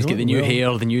 Fraser. I mean, he's got the new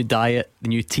hair, the new diet, the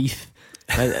new teeth.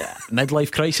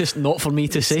 Midlife crisis, not for me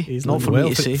to say. He's not for well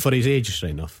me to say. For his age, right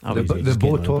enough. The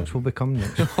Botox will become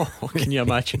next. Can you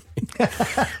imagine?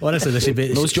 Honestly, this would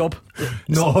be nose job.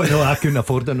 No, I couldn't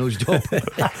afford a nose job.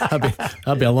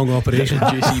 that'd be a long operation.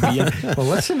 JCB. Well,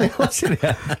 listen.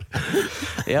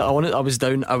 Yeah, I was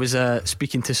down. I was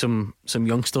speaking to some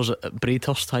youngsters at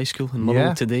Braidhurst High School in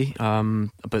Motherwell today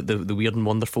about the weird and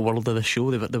wonderful world of the show.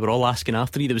 They were all asking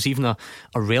after you. There was even a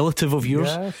relative of yours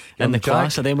in the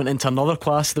class. I then went into another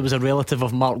class. There was a relative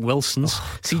of Mark Wilson's.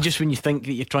 See, just when you think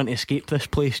that you're trying to escape this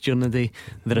place during the day,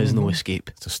 there is no escape.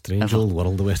 It's a strange old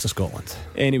world, the west of Scotland.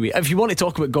 Anyway, if you want to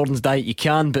talk about Gordon's diet, you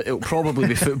can, but it'll probably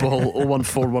be football.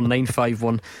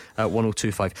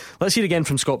 01419511025. Let's hear again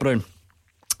from Scott Brown.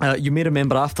 You may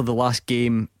remember after the last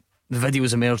game, the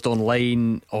videos emerged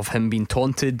online of him being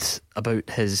taunted about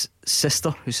his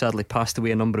sister, who sadly passed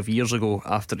away a number of years ago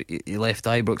after he left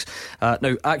Ibrox.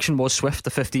 Now, action was swift.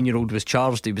 The 15-year-old was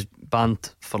charged. He was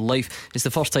banned for life. It's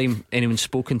the first time anyone's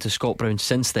spoken to Scott Brown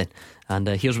since then, and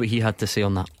here's what he had to say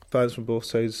on that. Fans from both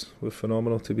sides were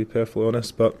phenomenal, to be perfectly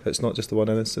honest, but it's not just the one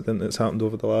incident that's happened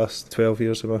over the last 12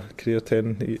 years of my career,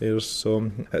 10 years,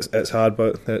 so it's hard,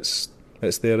 but it's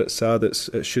there, it's sad,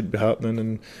 it should be happening,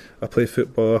 and I play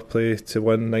football, I play to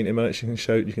win 90 minutes. You can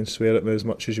shout, you can swear at me as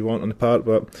much as you want on the park,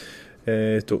 but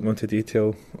don't go into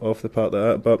detail off the part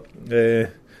of that. But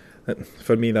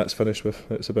for me, that's finished with.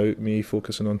 It's about me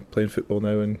focusing on playing football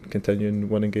now and continuing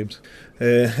winning games.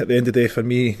 At the end of the day, for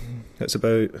me, it's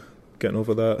about getting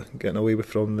over that, getting away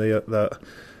from that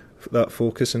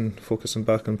focus and focusing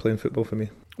back on playing football for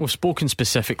me. We've spoken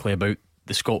specifically about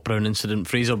the Scott Brown incident,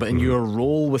 Fraser, but in your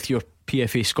role with your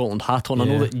PFA Scotland hat on, I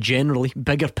know that generally,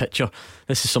 bigger picture,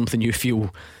 this is something you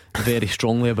feel very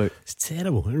strongly about. It's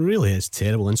terrible, it really is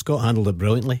terrible, and Scott handled it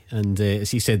brilliantly, and as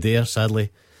he said there,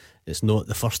 sadly it's not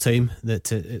the first time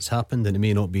that it's happened, and it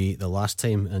may not be the last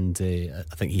time, and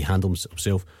I think he handled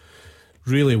himself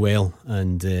really well,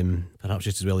 and perhaps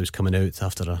just as well he was coming out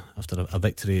after a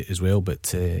victory as well.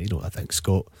 But I think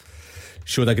Scott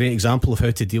showed a great example of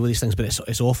how to deal with these things. But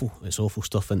it's awful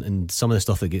stuff, and some of the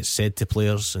stuff that gets said to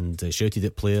players and shouted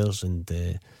at players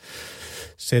and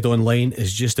said online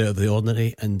is just out of the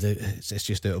ordinary, and it's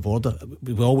just out of order.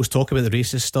 We always talk about the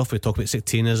racist stuff, we talk about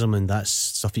sectarianism, and that's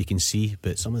stuff you can see,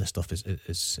 but some of the stuff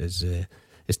is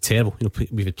terrible.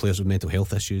 We've had players with mental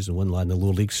health issues, and one lad in the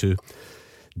lower leagues who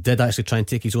did actually try and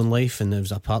take his own life, and it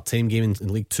was a part-time game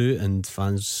in League 2, and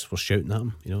fans were shouting at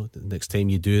him, the next time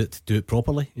you do it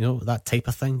properly, that type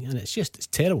of thing. And it's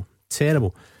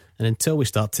terrible. And until we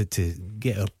start to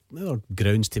get our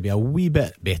grounds to be a wee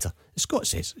bit better. As Scott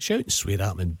says, shout and swear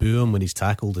at him and boo him when he's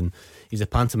tackled and he's a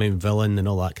pantomime villain and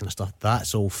all that kind of stuff.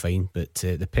 That's all fine, but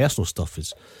the personal stuff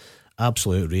is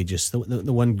absolutely outrageous.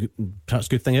 The one perhaps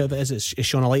good thing out of it is it's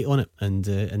shone a light on it, and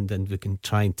then we can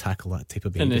try and tackle that type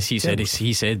of behaviour. And as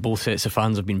he said both sets of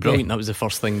fans have been brilliant. That was the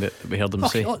first thing that we heard him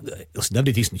say. Listen,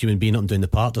 every decent human being up and down the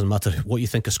park, doesn't matter what you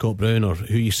think of Scott Brown or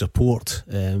who you support,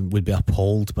 would be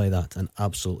appalled by that, and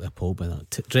absolutely appalled by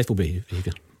that. Dreadful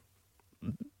behaviour.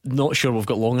 Not sure we've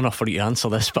got long enough for you to answer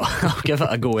this, but I'll give it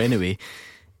a go anyway.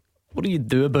 What do you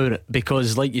do about it?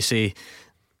 Because like you say,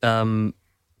 the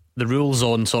rules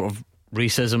on sort of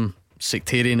racism,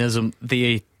 sectarianism,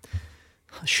 they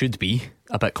should be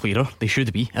a bit clearer. They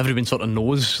should be. Everyone sort of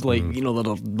knows, like, you know,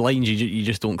 there are lines you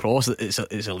just don't cross.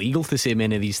 It's illegal to say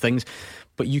many of these things,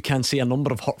 but you can say a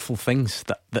number of hurtful things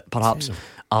that perhaps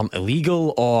aren't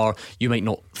illegal, or you might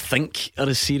not think are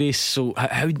as serious. So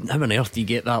how on earth do you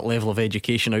get that level of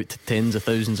education out to tens of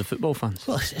thousands of football fans?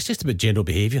 Well, it's just about general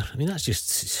behaviour. I mean, that's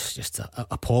just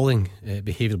appalling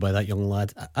behaviour by that young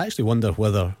lad. I actually wonder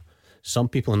whether some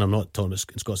people, and I'm not talking about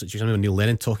Scott's situation, I remember Neil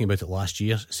Lennon talking about it last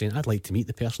year, saying, I'd like to meet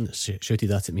the person that shouted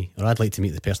that at me, or I'd like to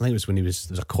meet the person. I think it was when there was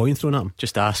a coin thrown at him.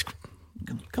 Just ask,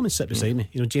 come and sit beside me.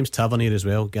 You know, James Tavernier as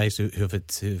well, guys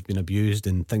who've been abused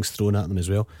and things thrown at them as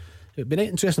well. It'd be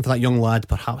interesting for that young lad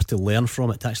perhaps to learn from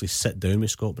it, to actually sit down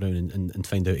with Scott Brown and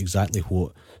find out exactly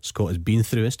what Scott has been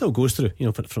through and still goes through, you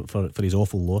know, for his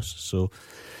awful loss. So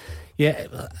yeah,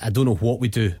 I don't know what we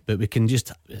do, but we can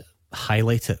just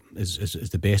highlight it as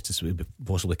the best as we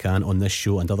possibly can on this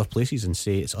show and other places, and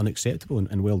say it's unacceptable,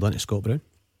 and well done to Scott Brown.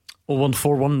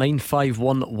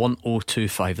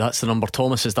 01419511025. That's the number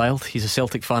Thomas has dialed. He's a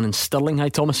Celtic fan in Stirling. Hi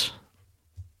Thomas.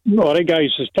 Alright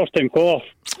guys, it's first time caller.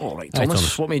 Alright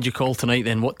Thomas, what made you call tonight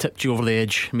then? What tipped you over the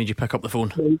edge, made you pick up the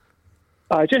phone?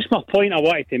 Just my point I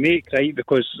wanted to make, right,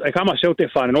 because like, I'm a Celtic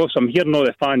fan and also I'm hearing all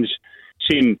the fans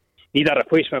saying need a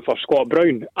replacement for Scott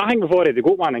Brown. I think we've already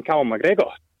got one in Callum McGregor,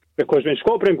 because when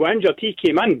Scott Brown got injured he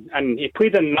came in and he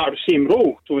played in that same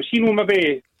role. So is he no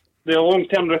maybe the long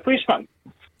term replacement?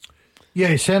 Yeah,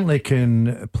 he certainly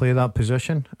can play that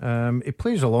position. He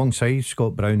plays alongside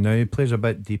Scott Brown now. He plays a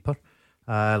bit deeper.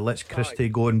 Let's Christie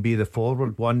go and be the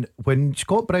forward one. When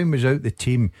Scott Brown was out the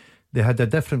team, they had a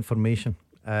different formation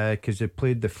because they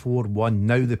played the 4-1.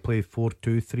 Now they play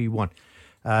 4-2-3-1.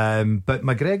 But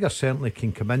McGregor certainly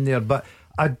can come in there. But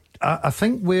I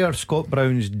think where Scott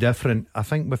Brown's different, I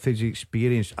think with his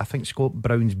experience, I think Scott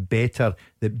Brown's better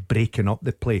at breaking up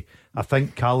the play. I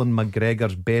think Callum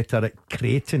McGregor's better at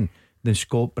creating than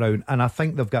Scott Brown, and I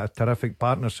think they've got a terrific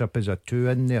partnership as a two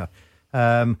in there.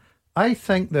 I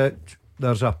think that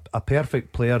there's a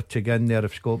perfect player to get in there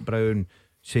if Scott Brown,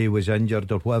 say, was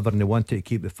injured or whatever and they wanted to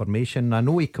keep the formation. I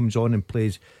know he comes on and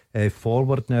plays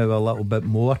forward now a little bit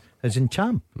more, is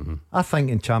Ntcham. I think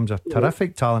Ntcham's a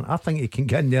terrific talent. I think he can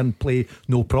get in there and play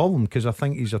no problem, because I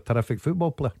think he's a terrific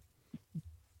football player.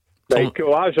 Right,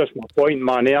 cool. That was just my point,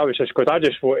 man. I was just, because I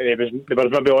just thought there was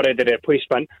maybe already a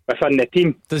replacement within the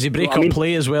team. Does he break up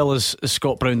play as well as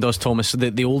Scott Brown does, Thomas?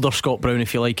 The older Scott Brown,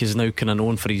 if you like, is now kind of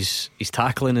known for his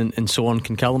tackling and so on.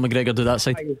 Can Callum McGregor do that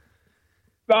side?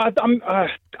 I don't.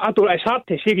 It's hard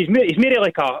to say. He's maybe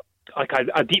like a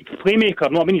deep playmaker.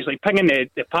 No, I mean, he's like pinging the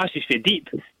passes for deep,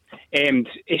 and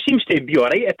he seems to be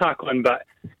alright at tackling. But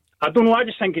I don't know. I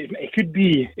just think it could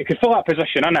fill that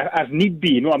position in if need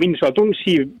be. You know what I mean? So I don't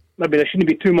see. Maybe there shouldn't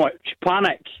be too much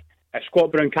panic if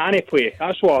Scott Brown can't play.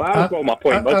 That's what my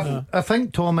point was. I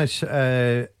think, Thomas,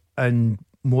 in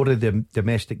more of the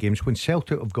domestic games, when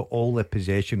Celtic have got all the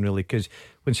possession, really, because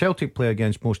when Celtic play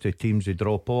against most of the teams, they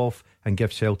drop off and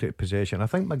give Celtic possession. I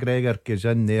think McGregor goes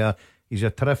in there. He's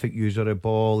a terrific user of the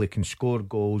ball. He can score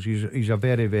goals. He's a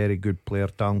very, very good player,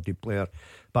 talented player.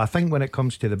 But I think when it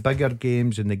comes to the bigger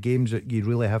games and the games that you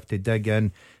really have to dig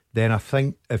in, then I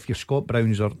think if your Scott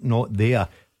Browns are not there,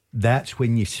 that's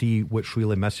when you see what's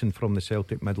really missing from the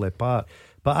Celtic Midley Park.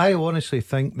 But I honestly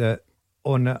think that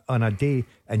on a day,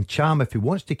 and Ntcham, if he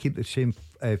wants to keep the same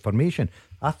formation,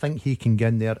 I think he can get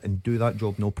in there and do that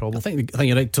job no problem. I think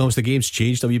you're right, Thomas. The game's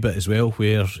changed a wee bit as well,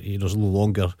 where there's no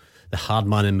longer the hard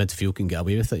man in midfield can get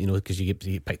away with it, because you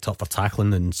get picked up for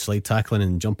tackling and slide tackling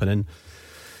and jumping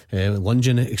in,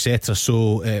 lunging, etc.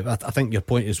 So I think your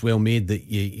point is well made, that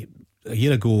a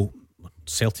year ago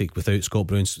Celtic without Scott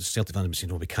Brown, Celtic fans would say,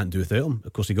 no, we can't do without him.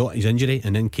 Of course, he got his injury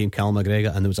and then came Callum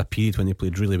McGregor, and there was a period when they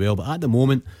played really well. But at the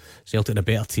moment, Celtic are a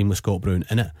better team with Scott Brown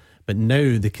in it. But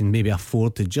now they can maybe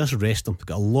afford to just rest him. They've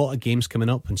got a lot of games coming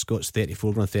up, and Scott's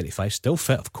 34 going 35, still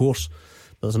fit of course,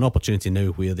 but there's an opportunity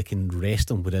now where they can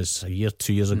rest him, whereas a year,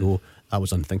 2 years ago that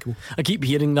was unthinkable. I keep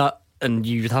hearing that and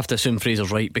you'd have to assume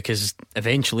Fraser's right, because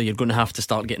eventually you're going to have to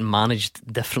start getting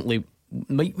managed differently.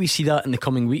 Might we see that in the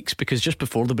coming weeks? Because just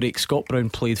before the break, Scott Brown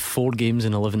played 4 games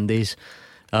in 11 days.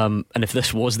 And if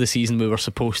this was the season we were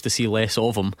supposed to see less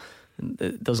of him,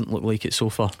 it doesn't look like it so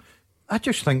far. I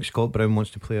just think Scott Brown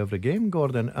wants to play every game,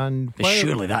 Gordon, and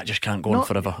surely that just can't go on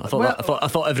forever. I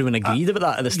thought everyone agreed about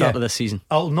that at the start of this season.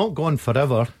 I'll not go on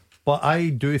forever, but I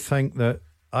do think that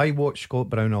I watch Scott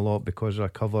Brown a lot because I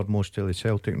cover most of the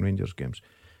Celtic and Rangers games,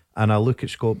 and I look at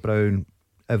Scott Brown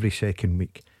every second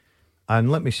week. And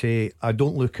let me say, I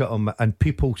don't look at him, and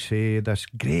people say this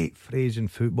great phrase in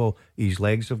football, his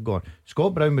legs have gone.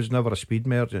 Scott Brown was never a speed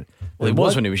merchant. Well, he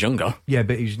was when he was younger. Yeah,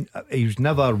 but he's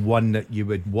never one that you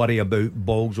would worry about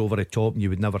balls over the top and you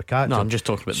would never catch him. I'm just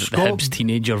talking about the Hibs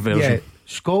teenager version. Yeah,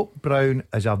 Scott Brown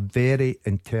is a very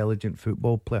intelligent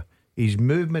football player. His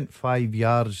movement 5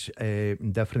 yards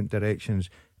in different directions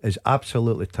is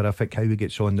absolutely terrific, how he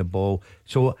gets on the ball.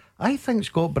 So I think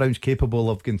Scott Brown's capable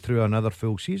of going through another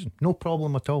full season. No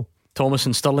problem at all. Thomas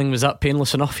and Sterling, was that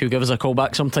painless enough? You'll give us a call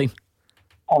back sometime.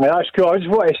 Oh, mate, that's cool. I just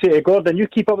want to say to Gordon, you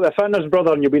keep up with the fitness,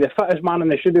 brother, and you'll be the fittest man in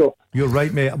the studio. You're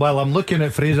right, mate. Well, I'm looking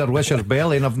at Fraser Wisher's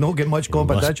belly and I've not got much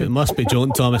competition. It must be John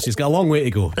Thomas. He's got a long way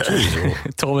to go.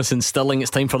 Thomas and Sterling,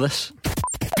 it's time for this.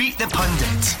 Beat the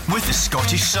Pundit with the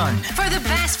Scottish Sun. For the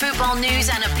best football news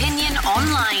and opinion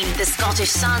online,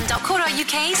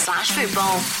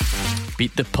 thescottishsun.co.uk/football.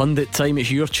 Beat the Pundit time.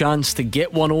 It's your chance to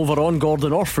get one over on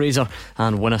Gordon or Fraser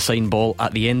and win a signed ball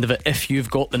at the end of it if you've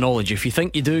got the knowledge. If you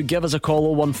think you do, give us a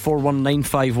call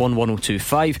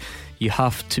 01419511025. You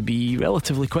have to be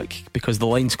relatively quick because the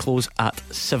lines close at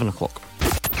 7 o'clock.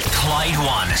 Clyde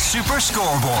One Super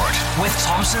Scoreboard with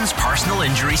Thompson's personal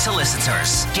injury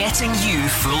solicitors. Getting you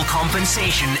full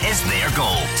compensation is their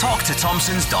goal. Talk to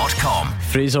Thompsons.com.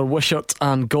 Fraser Wishart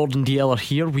and Gordon Dalziel are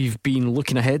here. We've been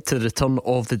looking ahead to the return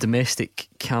of the domestic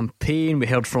campaign. We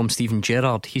heard from Stephen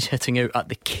Gerrard. He's hitting out at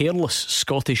the careless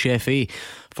Scottish FA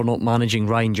for not managing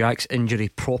Ryan Jack's injury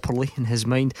properly in his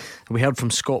mind. And we heard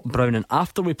from Scott Brown. And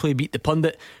after we play Beat the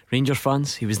Pundit, Rangers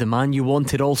fans, he was the man you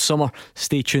wanted all summer.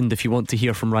 Stay tuned if you want to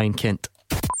hear from Ryan Kent.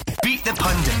 Beat the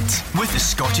Pundit with the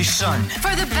Scottish Sun.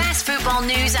 For the best football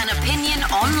news and opinion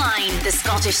online,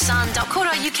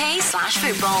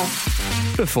 thescottishsun.co.uk/football.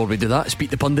 Before we do that, it's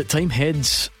Beat the Pundit time.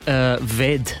 Heads,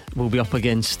 Ved will be up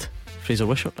against Fraser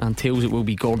Wishart, and tails it will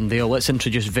be Gordon Dalziel. Let's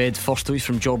introduce Ved first. He's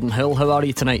from Jordan Hill. How are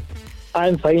you tonight?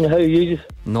 I'm fine, how are you?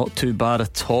 Not too bad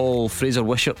at all. Fraser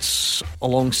Wishart's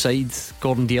alongside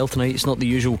Gordon Dalziel tonight. It's not the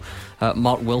usual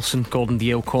Mark Wilson, Gordon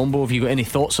Dalziel combo. Have you got any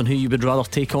thoughts on who you would rather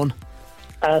take on?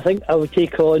 I think I would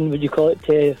take on, would you call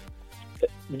it,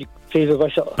 Fraser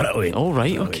Wishart. Brilliant. All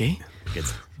right, okay. Good.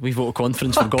 We vote of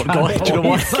confidence for Gordon. Do you know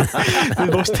what? The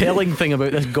most telling thing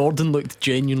about this, Gordon looked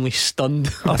genuinely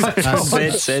stunned. That's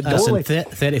in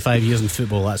 35 years in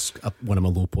football, that's one of my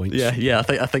low points. Yeah, I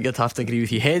think I'd have to agree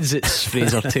with you. Heads, it's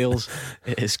Fraser. Tails,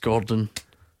 it is Gordon.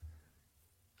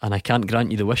 And I can't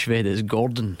grant you the wish, Ved. It's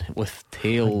Gordon with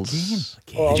tails.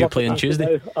 Again. Did you play on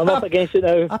Tuesday? I'm up against it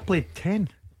now. I played 10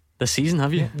 this season,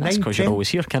 have you? That's because you're always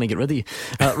here. Can I get rid of you?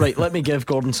 Right, let me give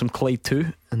Gordon some Clyde too,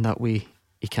 and that way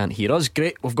he can't hear us.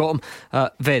 Great, we've got him.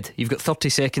 Ved, you've got 30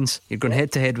 seconds. You're going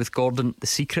head to head with Gordon. The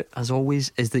secret, as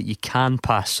always, is that you can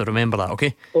pass, so remember that,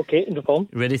 okay? Okay, no problem.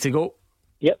 Ready to go?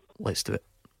 Yep. Let's do it.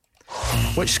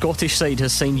 Which Scottish side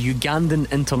has signed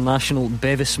Ugandan international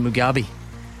Bevis Mugabe?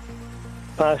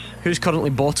 Pass. Who's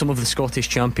currently bottom of the Scottish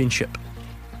Championship?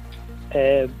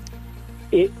 Partick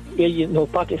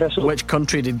Thistle. Which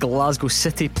country did Glasgow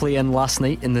City play in last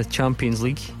night in the Champions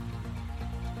League?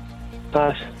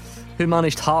 Pass. Who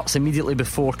managed Hearts immediately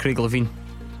before Craig Levein?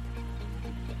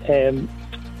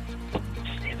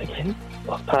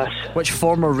 Pass. Which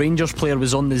former Rangers player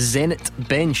was on the Zenit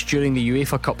bench during the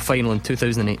UEFA Cup final in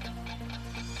 2008?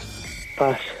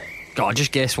 Pass. God,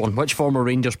 just guess one. Which former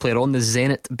Rangers player on the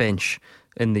Zenit bench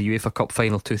in the UEFA Cup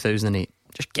final 2008?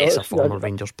 Just guess a former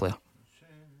Rangers player.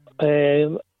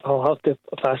 I'll have to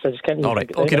pass. I just can't even.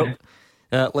 Alright, okay,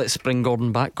 let's bring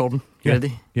Gordon back. Gordon, you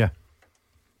ready? Yeah.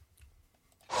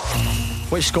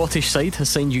 Which Scottish side has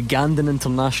signed Ugandan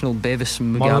international Bevis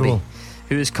Mugabe, Motherwell,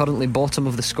 who is currently bottom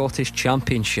of the Scottish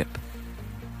Championship?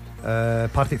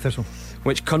 Partick Thistle.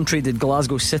 Which country did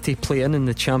Glasgow City play in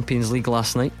the Champions League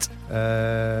last night?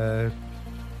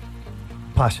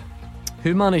 Pass.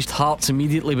 Who managed Hearts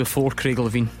immediately before Craig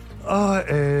Levein?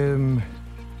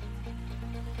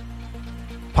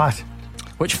 Pass.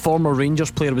 Which former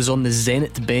Rangers player was on the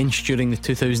Zenit bench during the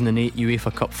 2008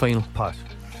 UEFA Cup final? Pass.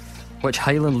 Which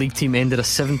Highland League team ended a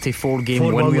 74-game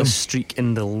winless streak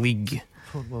in the league?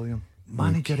 Fort William.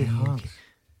 Manager of Hearts.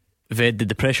 Ved, did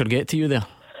the pressure get to you there?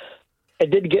 It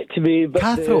did get to me, but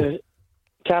Cathro.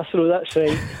 Cathro, that's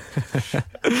right.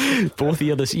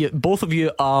 Both of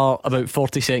you are about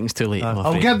 40 seconds too late.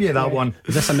 I'll give you that one.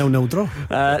 Is this a 0-0 draw?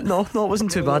 No, it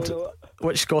wasn't too bad.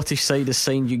 Which Scottish side has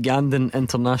signed Ugandan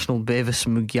international Bevis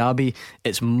Mugabe?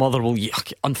 It's Motherwell.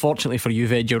 Unfortunately for you,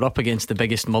 Ved, you're up against the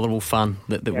biggest Motherwell fan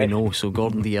that we know, so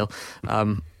Gordon DL.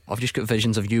 I've just got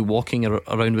visions of you walking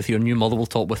around with your new Motherwell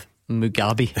top with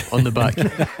Mugabe on the back.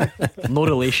 No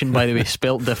relation, by the way,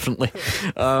 spelt differently.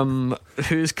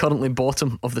 Who's currently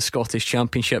bottom of the Scottish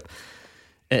Championship?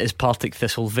 It is Partick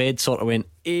Thistle. Ved sort of went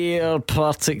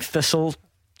Partick Thistle.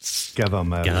 Give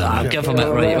him it. Give him it,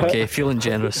 right, okay, feeling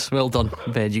generous. Well done,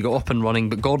 Ved, you got up and running,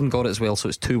 but Gordon got it as well, so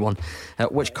it's 2-1.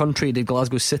 Which country did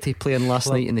Glasgow City play in last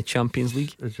night in the Champions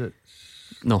League? Is it?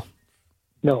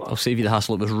 No, I'll save you the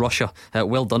hassle. It was Russia.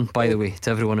 Well done, by the way, to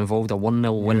everyone involved. A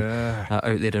 1-0 win out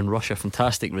there in Russia.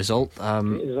 Fantastic result.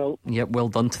 Great result. Yep, well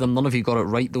done to them. None of you got it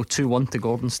right though. 2-1 to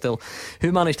Gordon still.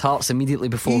 Who managed Hearts immediately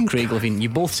before Craig Levine? You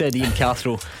both said Ian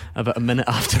Cathro about a minute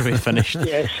after we finished.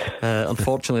 Yes.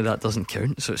 Unfortunately that doesn't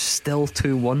count, so it's still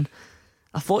 2-1.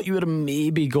 I thought you would have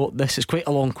maybe got this. It's quite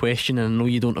a long question, and I know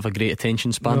you don't have a great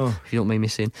attention span, if you don't mind me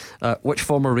saying. Which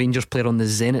former Rangers player on the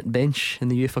Zenit bench in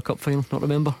the UEFA Cup final? Not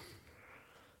remember?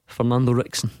 Fernando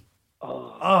Rickson.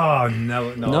 Oh,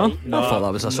 no. I thought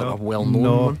that was a sort of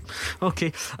well-known one.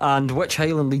 Okay. And which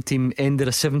Highland League team ended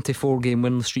a 74-game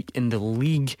winless streak in the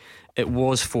league? It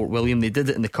was Fort William. They did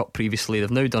it in the Cup previously. They've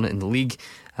now done it in the league.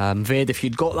 Ved, if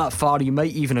you'd got that far, you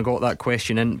might even have got that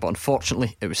question in, but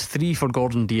unfortunately it was 3 for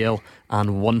Gordon DL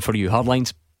and 1 for you.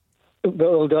 Hardlines.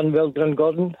 Well done,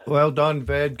 Gordon. Well done,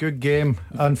 Ved. Good game.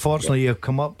 Unfortunately, you've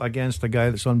come up against a guy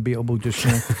that's unbeatable just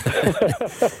now.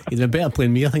 He's been better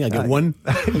playing me. I think I got 1.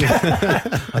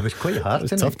 I was quite hard.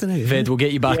 It was tough tonight. Ved, we'll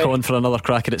get you back on for another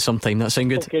crack at it sometime. That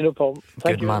sound good? Okay, no problem.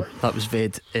 Thank good you. Man. That was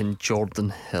Ved in Jordan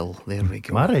Hill. There we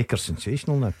go. Maracker's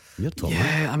sensational now. You're top.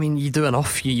 Yeah, I mean, you do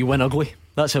enough, you win ugly.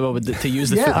 That's how I would to use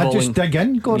the footballing. I just dig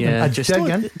in, Gordon. Yeah, I just dig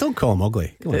in. Don't call him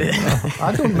ugly.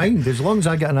 I don't mind as long as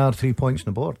I get another 3 points on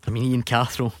the board. I mean, Ian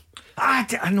Cathro.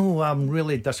 I know, I'm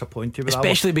really disappointed with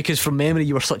especially because from memory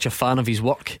you were such a fan of his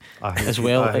work as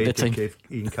well at the time.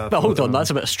 Ian Cathro. But hold on, that's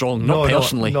a bit strong. Not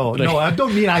personally. No, I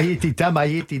don't mean I hated him. I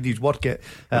hated his work at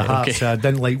Hearts. I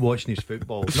didn't like watching his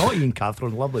football. Not Ian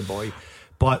Cathro, lovely boy.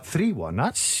 But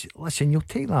 3-1, listen, you'll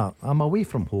take that. I'm away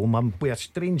from home. I'm with a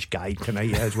strange guy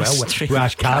tonight as well, with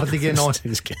a cardigan on.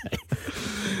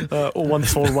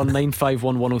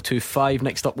 01419511025.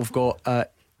 Next up we've got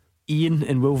Ian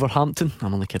in Wolverhampton.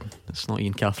 I'm only kidding, it's not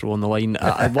Ian Cathro on the line.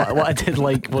 What I did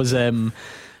like was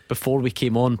before we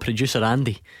came on, producer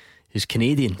Andy, who's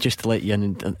Canadian, just to let you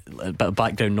in a bit of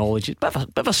background knowledge, a bit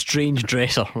of a strange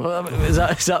dresser. Is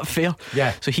that fair?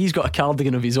 Yeah. So he's got a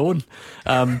cardigan of his own,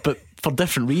 but for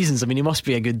different reasons. I mean, he must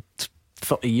be a good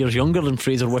 30 years younger than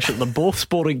Fraser Wishart. They're both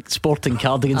sporting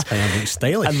cardigans.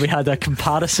 Stylish. And we had a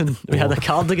comparison. We had a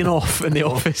cardigan off in the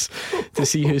office to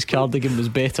see whose cardigan was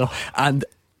better. And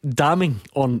damning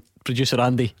on producer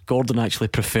Andy, Gordon actually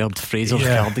preferred Fraser's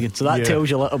cardigan. So that tells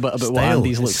you a little bit about what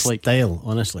Andy's looks like. Style,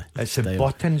 honestly. It's the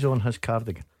buttons on his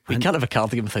cardigan. We can't have a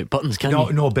cardigan without buttons, can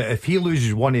you? No, but if he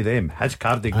loses one of them, his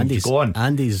cardigan's gone.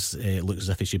 Andy's looks as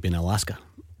if he should be in Alaska.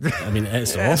 I mean,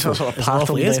 it's awful. Sort of It's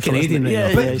awful. It's Canadian,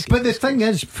 right? But the thing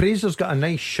is, Fraser's got a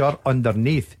nice shirt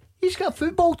underneath. He's got a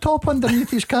football top underneath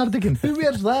his cardigan. Who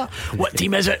wears that? What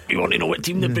team is it? You want to know what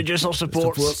team the producer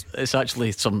supports? It's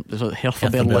actually some Hertha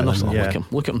Berlin or something.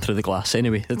 Look at him through the glass.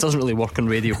 Anyway, it doesn't really work on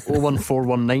radio.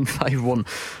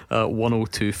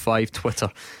 01419511025.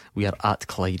 Twitter, we are at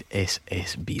Clyde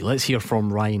SSB. Let's hear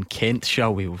from Ryan Kent,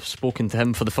 shall we? We've spoken to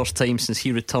him for the first time since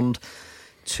he returned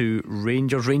to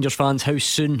Rangers fans, how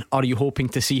soon are you hoping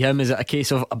to see him? Is it a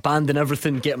case of abandon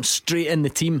everything, get him straight in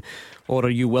the team, or are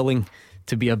you willing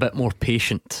to be a bit more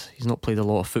patient? He's not played a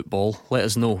lot of football. Let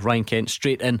us know. Ryan Kent,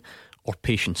 straight in or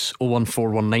patience?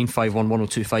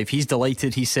 01419511025. He's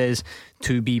delighted, he says,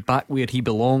 to be back where he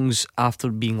belongs after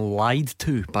being lied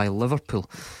to by Liverpool.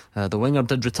 The winger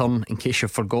did return, in case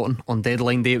you've forgotten, on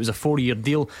deadline day. It was a 4-year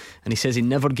deal, and he says he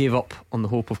never gave up on the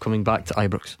hope of coming back to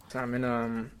Ibrox. I'm in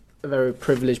a very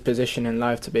privileged position in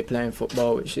life to be playing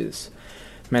football, which is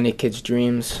many kids'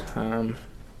 dreams, and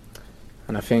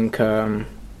I think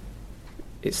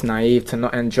it's naive to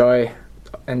not enjoy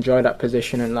that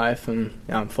position in life, and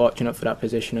I'm fortunate for that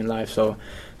position in life. So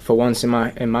for once in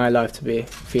my life to be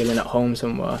feeling at home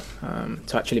somewhere,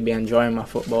 to actually be enjoying my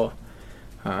football,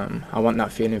 I want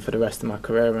that feeling for the rest of my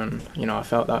career, and I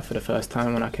felt that for the first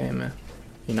time when I came here.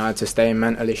 I had to stay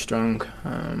mentally strong.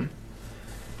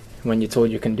 When you're told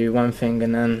you can do one thing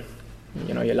and then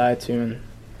you're lied to and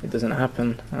it doesn't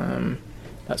happen,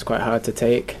 that's quite hard to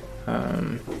take.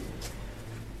 I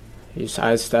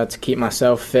just had to keep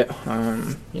myself fit,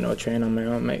 train on my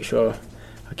own, make sure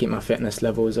I keep my fitness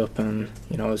levels up, and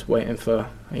I was waiting for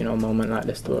a moment like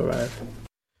this to arrive.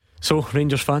 So,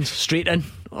 Rangers fans, straight in,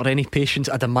 or any patience?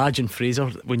 I'd imagine, Fraser,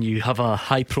 when you have a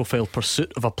high profile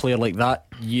pursuit of a player like that,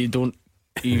 you don't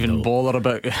even bother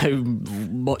about how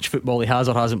much football he has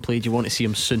or hasn't played. You want to see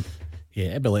him soon.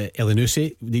 Yeah,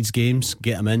 Elyounoussi, these games,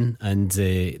 get him in. And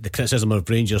the criticism of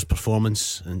Rangers'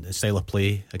 performance and style of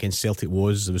play against Celtic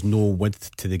was there was no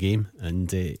width to the game, and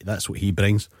that's what he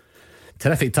brings.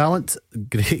 Terrific talent,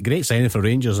 great signing for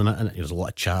Rangers, and there was a lot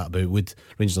of chat about would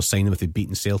Rangers are signing if they'd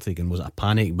beaten Celtic, and was it a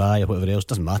panic buy or whatever else.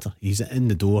 Doesn't matter, he's in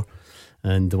the door.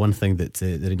 And the one thing that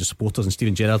the Rangers supporters and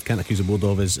Steven Gerrard can't accuse the board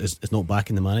of is not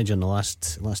backing the manager. In the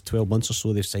last 12 months or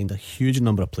so, they've signed a huge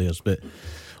number of players, but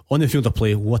on the field of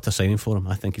play, what a signing for him.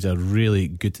 I think he's a really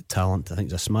good talent. I think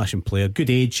he's a smashing player, good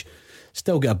age,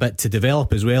 still got a bit to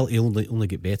develop as well. He'll only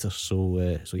get better.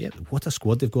 So yeah, what a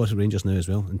squad they've got at Rangers now as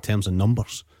well, in terms of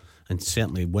numbers. And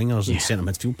certainly wingers and centre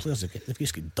midfield players, they've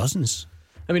just got dozens.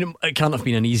 I mean, it can't have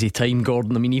been an easy time,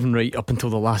 Gordon. I mean, even right up until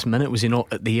the last minute, was he not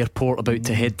at the airport about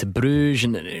to head to Bruges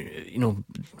and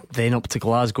then up to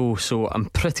Glasgow? So I'm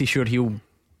pretty sure he'll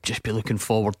just be looking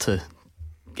forward to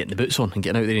getting the boots on and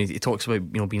getting out there. He talks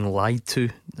about being lied to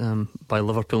by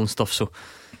Liverpool and stuff. So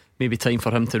maybe time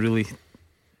for him to really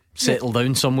settle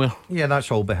down somewhere. Yeah,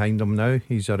 that's all behind him now.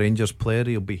 He's a Rangers player.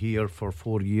 He'll be here for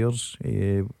 4 years.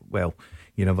 Well,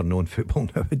 you never know in football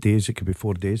nowadays. It could be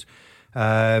 4 days.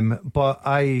 But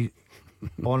I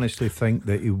honestly think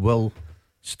that he will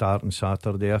start on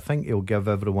Saturday. I think he'll give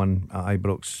everyone at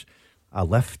Ibrox a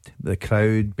lift, the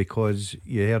crowd, because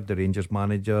you heard the Rangers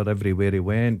manager everywhere he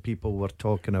went. People were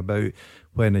talking about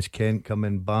when is Kent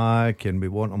coming back, and we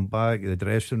want him back. The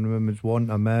dressing rooms want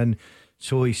him in.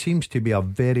 So he seems to be a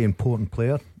very important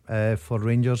player for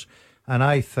Rangers. And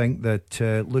I think that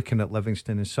looking at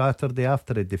Livingston on Saturday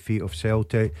after a defeat of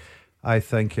Celtic, I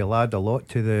think he'll add a lot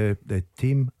to the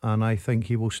team, and I think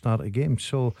he will start a game.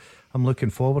 So I'm looking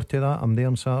forward to that. I'm there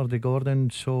on Saturday, Gordon,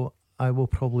 so I will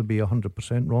probably be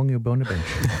 100% wrong. He'll be on the bench.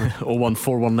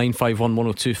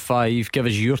 01419511025. Give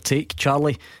us your take.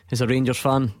 Charlie is a Rangers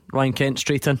fan. Ryan Kent,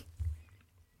 straight in.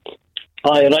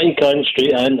 Aye, Ryan Kent,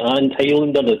 straight in, and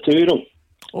Highlander, the two of them.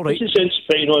 Alright. What's the sense of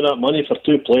paying all that money for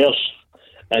two players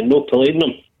and no playing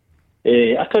them?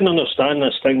 I can't understand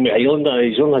this thing with Highlander.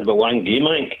 He's only had about one game,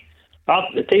 I think.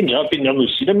 The times I've been there, I've not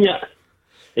seen him yet.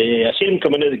 I seen him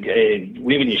coming out,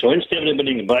 waving his horns to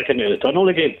everybody and back into the tunnel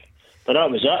again. But that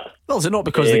was it. Well, is it not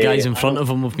because the guys in front of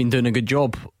him have been doing a good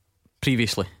job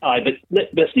previously? Aye,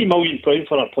 but £3 million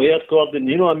for a player, Gordon,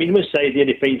 you know what I mean? What's the idea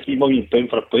to pay £3 million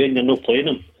for a player and you're not playing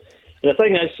him? And the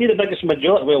thing is, see the biggest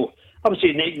majority, well, I would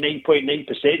say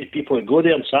 99.9% of people that go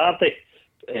there on Saturday,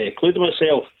 including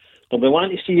myself, they'll be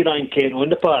wanting to see Ryan Kent on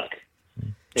the park.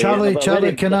 Charlie,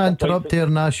 can I interrupt here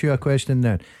and ask you a question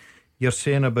then? You're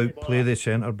saying about play the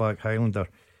centre back Highlander.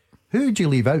 Who would you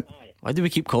leave out? Why do we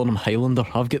keep calling him Highlander?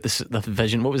 I've got the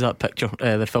vision. What was that picture?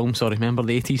 The film, sorry, remember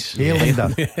the 80s?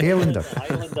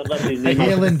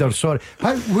 Highlander, sorry.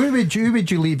 Who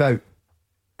would you leave out?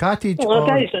 Cottage? Well, the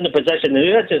guy's in the position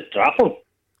now, I'd just drop him.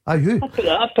 Who?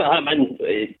 I'd put him in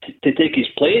to take his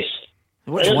place.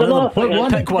 Which one of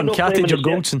them? Pick one, Cottage or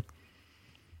Goldson?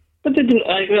 What did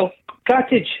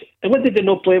Cottage. And what did they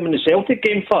not play him in the Celtic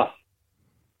game for?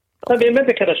 I mean,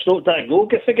 maybe could have slowed that goal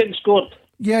if they getting scored.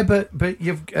 Yeah, but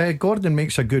you've Gordon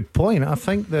makes a good point. I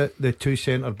think that the two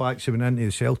centre backs who went into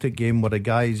the Celtic game were the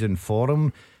guys in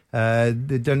form. They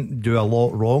didn't do a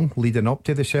lot wrong leading up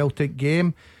to the Celtic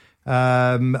game,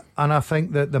 and I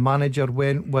think that the manager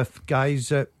went with guys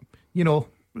that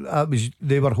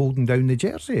they were holding down the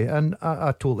jersey, and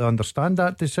I totally understand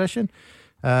that decision.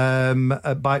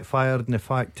 It backfired in the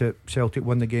fact that Celtic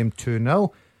won the game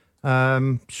 2-0.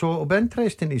 So it'll be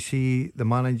interesting to see the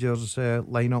manager's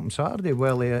line up on Saturday.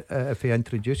 Well, if he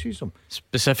introduces them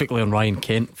specifically on Ryan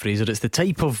Kent, Fraser, it's the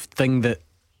type of thing that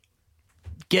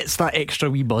gets that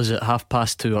extra wee buzz at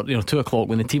 2:30 or 2 o'clock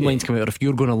when the team lines come out. Or if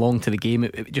you're going along to the game,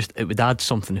 it would add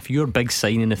something. If you're big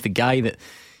signing, if the guy that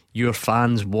your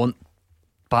fans want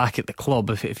back at the club,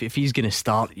 if he's going to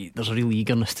start, there's a real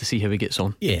eagerness to see how he gets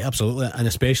on. Yeah, absolutely. And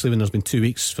especially when there's been 2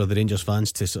 weeks for the Rangers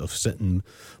fans to sort of sit and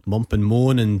mump and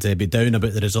moan and be down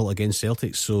about the result against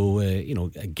Celtic. So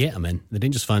get him in. The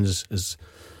Rangers fans is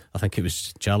I think it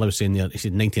was Charlie was saying there, he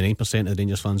said 99% of the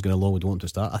Rangers fans going along would want him to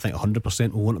start. I think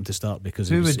 100% will want him to start because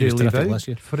who would you leave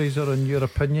out, Fraser, in your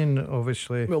opinion?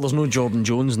 Obviously, well, there's no Jordan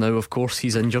Jones now, of course.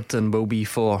 He's injured and will be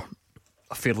for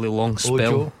a fairly long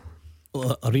spell.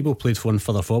 Well, Aribo played one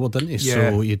further forward, didn't he?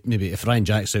 Yeah. So maybe if Ryan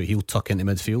Jack's out, he'll tuck into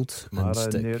midfield and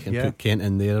put Kent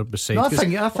in there beside. No, I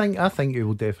think he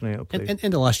will definitely play.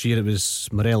 In the last year, it was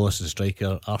Morelos as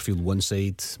striker, Arfield one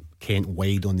side, Kent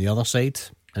wide on the other side,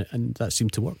 and that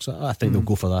seemed to work. So I think they'll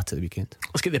go for that at the weekend.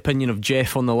 Let's get the opinion of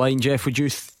Jeff on the line. Jeff, would you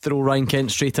throw Ryan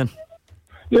Kent straight in?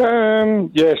 Yeah,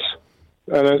 yes,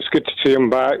 and it's good to see him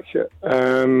back.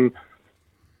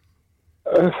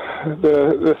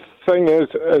 The thing is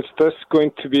this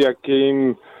going to be a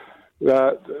game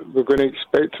that we're going to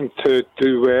expect him to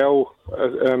do well?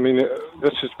 I mean,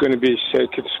 this is going to be his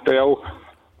second spell.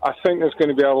 I think there's going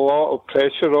to be a lot of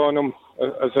pressure on him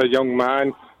as a young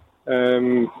man,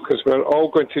 because we're all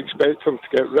going to expect him to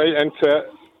get right into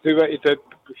it, do what he did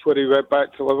before he went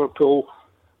back to Liverpool.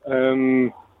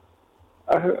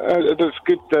 It's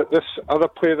good that this other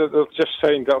player that they've just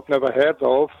signed that I've never heard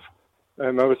of,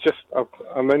 I'm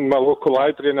in my local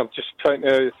library and I'm just trying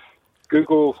to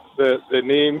Google the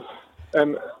name.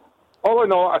 All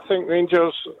in all, I think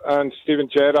Rangers and Steven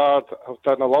Gerrard have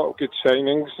done a lot of good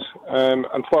signings.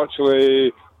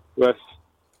 Unfortunately, with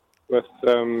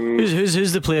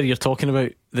who's the player you're talking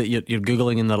about that you're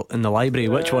googling in the library?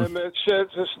 Which one?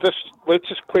 It's this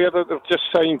latest player that they've just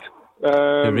signed.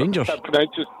 The Rangers.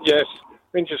 Yes,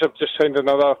 Rangers have just signed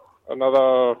another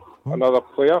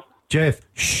player. Jeff,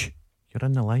 shh. You're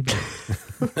in the library.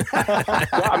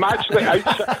 I'm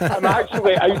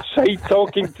actually outside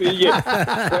talking to you.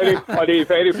 Very funny.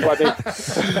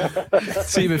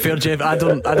 See, to be fair, Jeff, I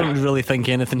don't really think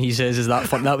anything he says is that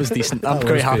fun. That was decent. I'm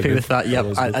quite happy with that.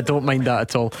 Yeah, I don't mind that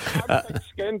at all. I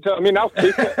mean, I'll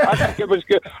take it. I think it was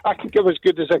good. I think it was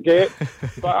good as I get.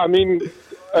 But I mean,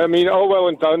 all well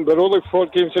and done. We're only 4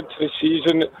 games into the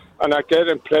season, and I get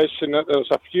the impression that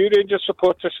there's a few Rangers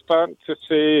supporters starting to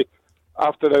say,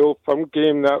 after the Old Firm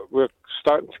game, that we're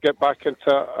starting to get back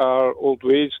into our old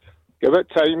ways. Give it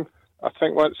time. I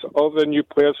think once all the new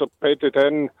players are bedded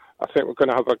in, I think we're going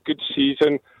to have a good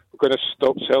season. We're going to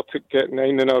stop Celtic getting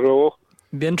 9 in a row.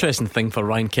 The interesting thing for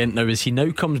Ryan Kent now is he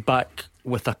now comes back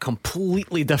with a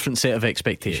completely different set of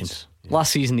expectations. Yes.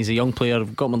 Last season he's a young player,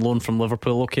 got him on loan from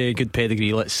Liverpool. Okay, good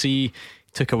pedigree, let's see.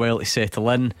 Took a while to settle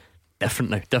in.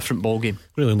 Different now, different ball game.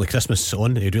 Really, only Christmas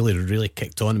on, he really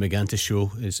kicked on and began to show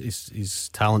his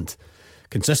talent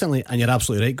consistently. And you're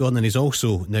absolutely right, Gordon. And he's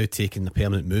also now taking the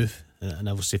permanent move. And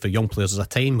I would say for young players, there's a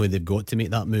time where they've got to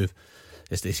make that move.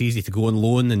 It's easy to go on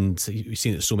loan, and we've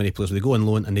seen it so many players where they go on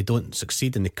loan and they don't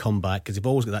succeed and they come back because they've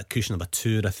always got that cushion of a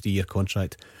 2 or a 3 year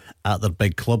contract at their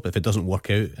big club if it doesn't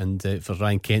work out. And for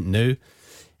Ryan Kent now,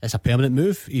 it's a permanent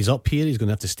move. He's up here, he's going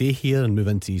to have to stay here and move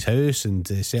into his house and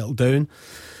settle down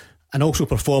and also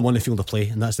perform on the field of play.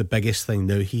 And that's the biggest thing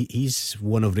now. He's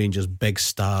one of Rangers' big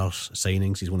stars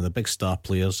signings. He's one of the big star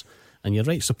players. And you're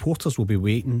right, supporters will be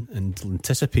waiting in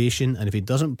anticipation, and if he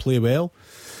doesn't play well,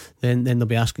 then they'll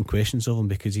be asking questions of him,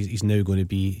 because he's now going to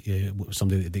be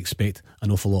somebody that they expect an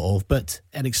awful lot of. But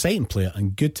an exciting player,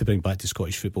 and good to bring back to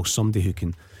Scottish football, somebody who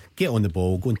can get on the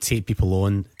ball, go and take people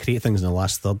on, create things in the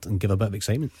last third and give a bit of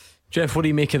excitement. Jeff, what do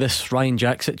you make of this Ryan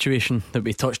Jack situation that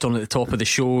we touched on at the top of the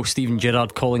show? Steven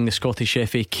Gerrard calling the Scottish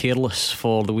FA careless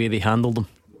for the way they handled him.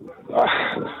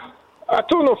 I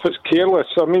don't know if it's careless.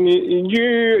 I mean,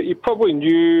 he probably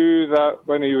knew that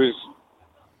when he was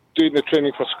doing the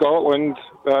training for Scotland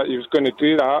that he was going to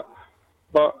do that.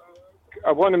 But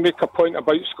I want to make a point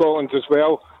about Scotland as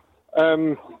well.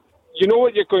 You know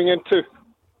what you're going into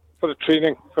for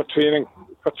training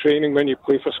when you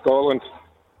play for Scotland.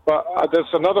 But there's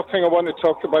another thing I want to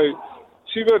talk about.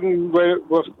 See,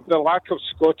 with the lack of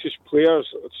Scottish players,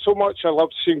 so much I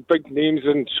love seeing big names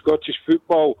in Scottish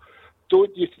football.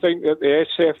 Don't you think that the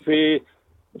SFA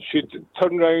should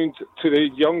turn round to the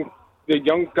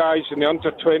young guys in the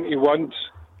under-21s,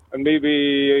 and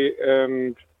maybe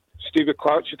Stevie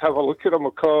Clark should have a look at them,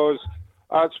 because,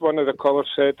 as one of the callers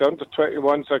said, the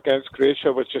under-21s against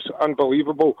Croatia was just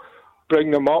unbelievable.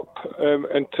 Bring them up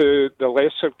into the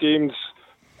lesser games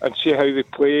and see how they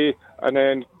play, and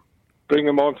then bring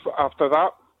them on after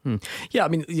that. Yeah, I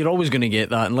mean, you're always going to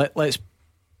get that, and let's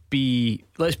be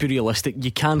realistic.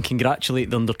 You can congratulate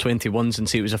the under-21s and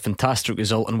say it was a fantastic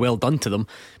result and well done to them,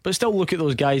 but still look at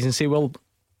those guys and say, well,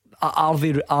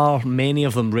 are many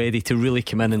of them ready to really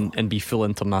come in and be full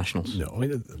internationals? No, I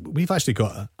mean, we've actually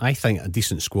got, I think, a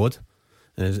decent squad,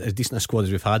 as decent a squad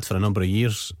as we've had for a number of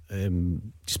years.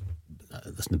 Listen,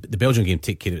 the Belgian game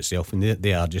take care of itself, and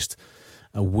they are just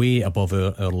way above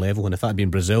our level. And if that had been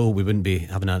Brazil, we wouldn't be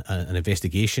having an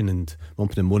investigation and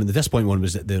mumping and moaning. The disappointing one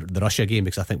was the Russia game,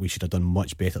 because I think we should have done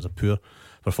much better. It's a poor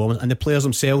performance, and the players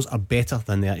themselves are better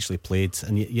than they actually played.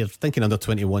 And you're thinking under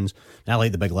 21s. I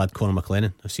like the big lad Conor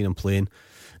McLennan. I've seen him playing.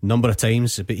 number of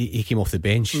times, but he came off the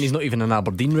bench. And he's not even an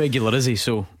Aberdeen regular, is he?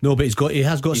 So no, but he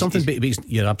has got something. But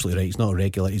you're absolutely right. He's not a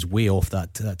regular. He's way off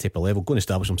that type of level. Go and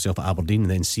establish himself at Aberdeen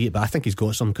and then see it. But I think he's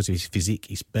got something because of his physique.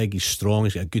 He's big. He's strong.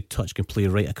 He's got a good touch. Can play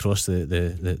right across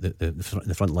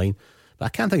the front line. But I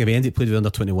can't think of any that played with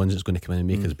under 21s that's going to come in and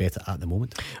make us better at the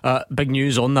moment. Big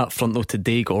news on that front though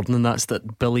today, Gordon, and that's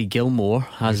that Billy Gilmore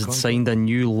has signed a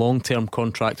new long-term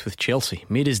contract with Chelsea.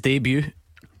 Made his debut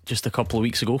just a couple of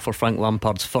weeks ago for Frank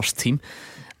Lampard's first team,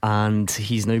 and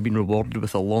he's now been rewarded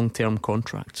with a long-term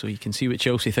contract, so you can see what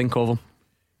Chelsea think of him.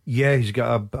 Yeah, he's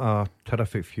got a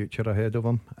terrific future ahead of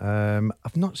him.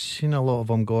 I've not seen a lot of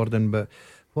him, Gordon, but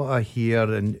what I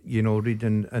hear and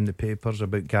reading in the papers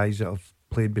about guys that have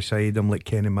played beside him, like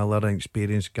Kenny Miller, an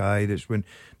experienced guy that's been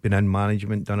in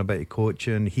management, done a bit of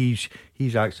coaching. He's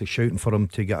actually shouting for him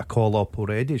to get a call up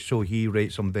already, so he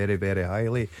rates him very, very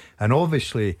highly. And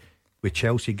obviously with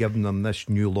Chelsea giving them this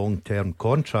new long-term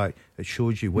contract, it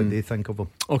shows you what they think of him.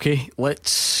 Okay,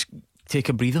 let's take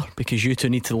a breather because you two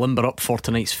need to limber up for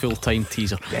tonight's full-time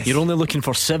teaser. Yes. You're only looking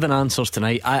for 7 answers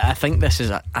tonight. I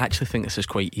actually think this is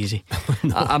quite easy.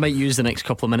 I might use the next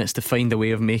couple of minutes to find a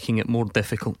way of making it more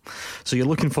difficult. So you're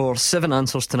looking for 7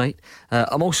 answers tonight.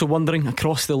 I'm also wondering,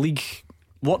 across the league,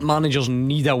 what managers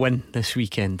need a win this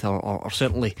weekend, or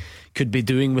certainly could be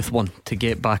doing with one to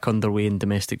get back underway in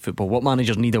domestic football. What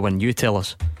managers need a win? You tell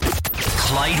us.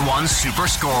 Clyde One Super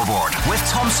Scoreboard with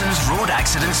Thompson's Road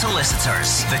Accident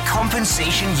Solicitors. The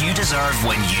compensation you deserve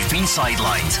when you've been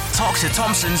sidelined. Talk to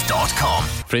Thompsons.com.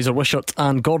 Fraser Wishart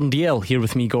and Gordon DL here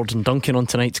with me, Gordon Duncan, on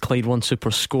tonight's Clyde One Super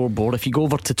Scoreboard. If you go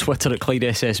over to Twitter at Clyde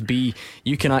SSB,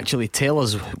 you can actually tell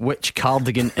us which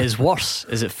cardigan is worse.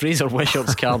 Is it Fraser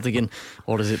Wishart's cardigan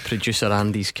or is it producer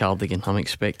Andy's cardigan? I'm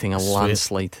expecting a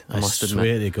landslide, I must admit. I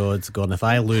swear to God, Gordon, if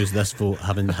I lose this vote,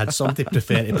 having had somebody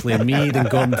prefer to play me than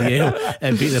Gordon DL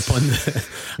and beat the pundit,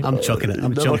 I'm chucking it.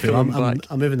 I'm chucking it.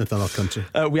 I'm moving to another country.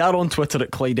 We are on Twitter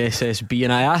at Clyde SSB,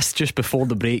 and I asked just before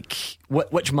the break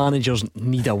which managers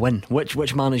need a win,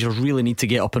 which managers really need to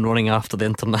get up and running after the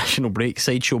international break.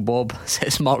 Sideshow Bob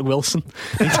says Mark Wilson.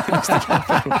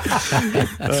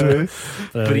 True.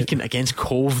 Breaking against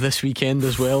Cove this weekend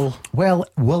as well. Well,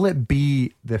 will it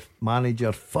be the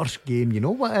manager first game? You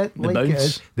know what the bounce. It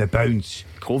is? The bounce.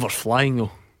 Cove are flying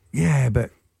though. Yeah, but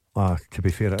to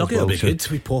be fair, Dougie will be good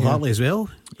with Paul Hartley as well.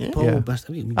 Paul,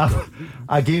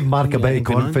 I gave Mark a bit of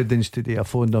confidence today. I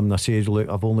phoned him and I says, look,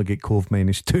 I've only got Cove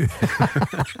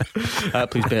 -2.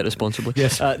 Please bet responsibly.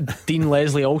 Yes. Dean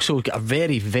Leslie also got a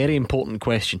very, very important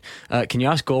question. Can you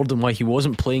ask Gordon why he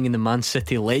wasn't playing in the Man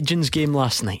City Legends game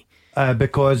last night?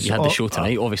 Because you had the show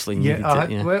tonight, obviously.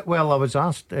 Well, I was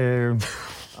asked.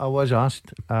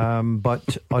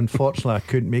 But unfortunately I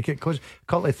couldn't make it because a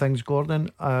couple of things, Gordon.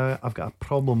 I've got a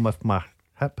problem with my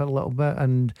hip a little bit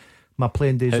and my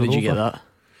playing days. How are did you over. get that?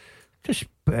 Just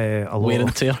a lot wear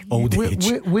and tear. Old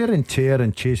age. Wear and tear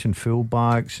and chasing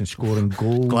fullbacks and scoring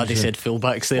goals. Glad he said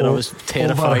fullbacks there. I was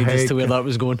terrified as to where that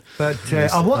was going. But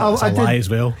I did lie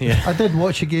as well. Yeah. I did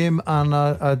watch a game and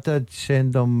I did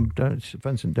send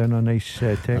Vincent down a nice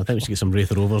text. I think we should get some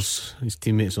Wraith Rovers, his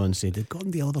teammates on, and say, did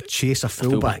Gordon DL ever chase a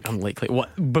fullback? Unlikely.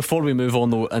 Before we move on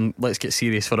though, and let's get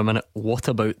serious for a minute, what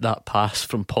about that pass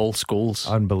from Paul Scholes?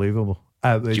 Unbelievable.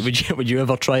 Would you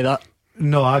ever try that?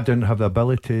 No, I didn't have the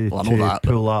ability to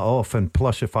pull that off, and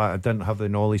plus the fact I didn't have the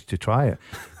knowledge to try it.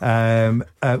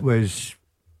 It was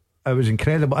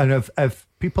incredible. And if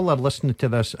people are listening to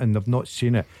this and they've not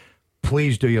seen it,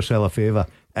 please do yourself a favour.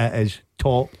 It is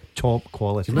top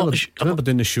quality. I remember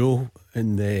doing the show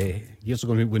in the years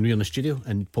ago when we were in the studio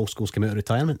and Paul Scholes came out of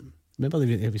retirement. Remember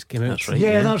he came out? That's right.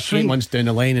 Yeah, that's right. 8 months down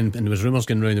the line, and there was rumours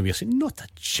going round, and we were saying, not a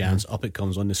chance. Up it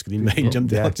comes on the screen behind Jim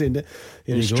Dillard.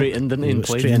 Straight in, didn't he? And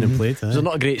straight in and played. It was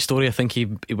not a great story. I think he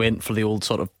went for the old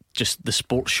sort of just the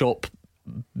sports shop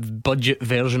budget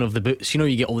version of the boots. You know,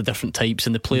 you get all the different types,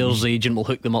 and the player's agent will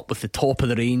hook them up with the top of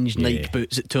the range Nike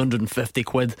boots at 250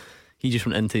 quid. He just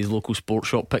went into his local sports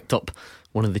shop, picked up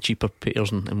one of the cheaper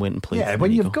pairs and went and played. Yeah,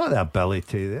 when you've got the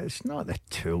ability, it's not the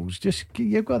tools, just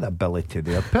you've got the ability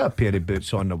there. Put a pair of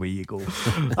boots on, away you go.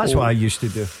 That's what I used to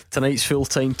do. Tonight's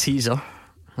full-time teaser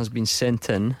has been sent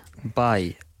in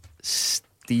by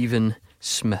Stephen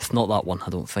Smith. Not that one,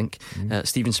 I don't think.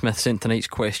 Stephen Smith sent tonight's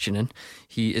question in.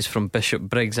 He is from Bishop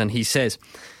Briggs, and he says,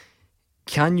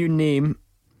 can you name,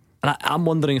 and I'm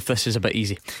wondering if this is a bit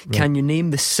easy, can you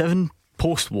name the 7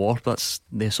 post-war, that's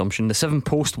the assumption, the 7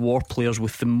 post-war players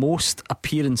with the most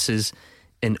appearances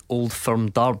in Old Firm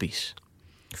derbies?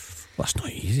 That's not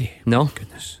easy. No?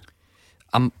 Goodness.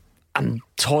 I'm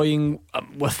toying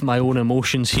with my own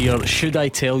emotions here. Should I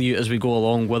tell you as we go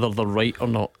along whether they're right or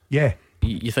not? Yeah.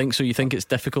 You think so? You think it's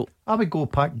difficult? I would go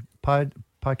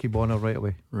Packy Bonner right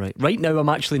away. Right now I'm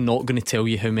actually not going to tell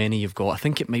you how many you've got. I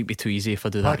think it might be too easy if I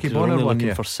do that, Packy 'cause we're Bonner only one, looking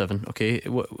yeah. for 7. Okay,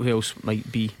 who else might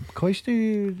be?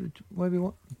 Coisty, maybe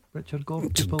what? Richard Goff.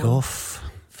 Richard Goff.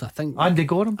 I think Andy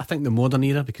Gorham. I think the modern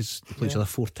era, because they played each other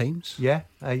 4 times. Yeah,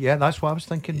 that's what I was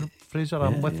thinking, Fraser.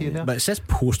 I'm with you there. But it says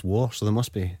post-war, so there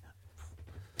must be.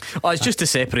 Oh, it's just to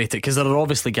separate it, because there are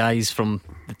obviously guys from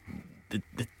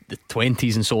the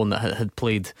 20s and so on that had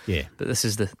played. Yeah. But this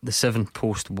is the 7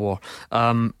 post-war.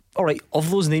 Alright,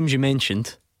 of those names you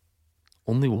mentioned,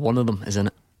 only one of them is in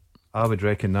it. I would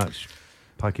reckon that's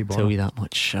Packy Bonner. Tell you that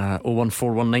much.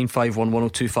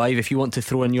 01419511025. If you want to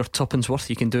throw in your tuppence worth,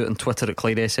 you can do it on Twitter at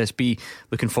Clyde SSB,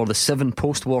 looking for the 7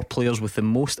 post-war players with the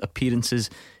most appearances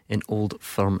in Old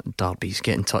Firm derbies.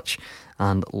 Get in touch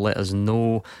and let us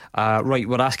know. Right,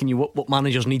 we're asking you what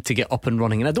managers need to get up and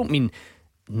running, and I don't mean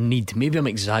need, maybe I'm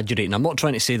exaggerating. I'm not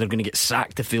trying to say they're going to get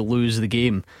sacked if they lose the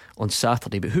game on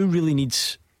Saturday, but who really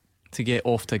needs to get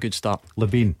off to a good start?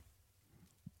 Levine.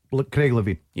 Craig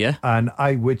Levine. Yeah. And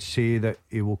I would say that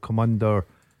he will come under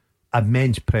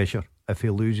immense pressure if he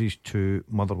loses to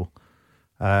Motherwell,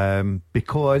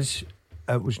 because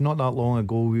it was not that long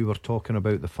ago we were talking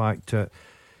about the fact that,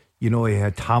 you know, he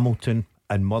had Hamilton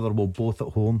and Motherwell both at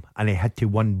home, and he had to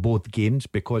win both games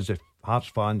because the Hearts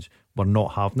fans were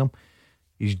not having him.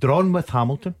 He's drawn with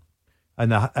Hamilton, and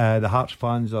the Hearts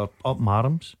fans are up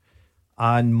marams,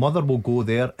 and Motherwell go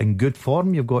there in good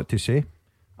form, you've got to say.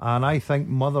 And I think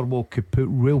Motherwell could put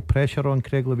real pressure on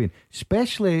Craig Levine,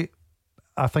 especially,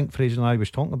 I think Fraser and I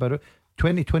was talking about it,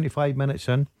 20-25 minutes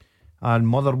in, and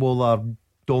Motherwell are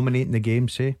dominating the game,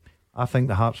 say. I think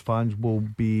the Hearts fans will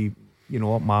be, you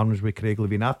know, up arms with Craig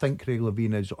Levine. I think Craig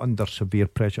Levine is under severe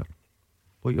pressure.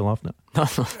 What are you laughing at?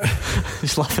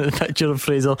 Just laughing at the picture of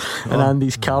Fraser and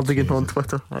Andy's cardigan on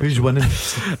Twitter. Who's winning?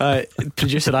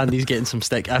 Producer Andy's getting some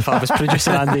stick. If I was producer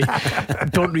Andy,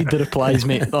 don't read the replies,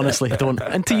 mate. Honestly, don't.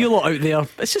 And to you lot out there,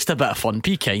 it's just a bit of fun.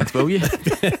 Be kind, will you?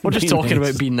 We're just talking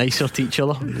about being nicer to each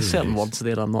other. There's certain words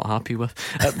there I'm not happy with.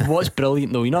 What's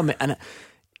brilliant though, you know what I mean? And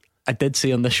I did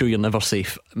say on this show, you're never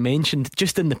safe. Mentioned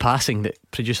just in the passing that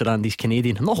producer Andy's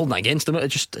Canadian. I'm not holding that against him. I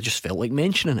just felt like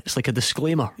mentioning it. It's like a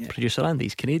disclaimer. Yeah. Producer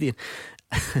Andy's Canadian.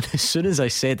 And as soon as I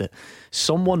said it,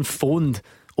 someone phoned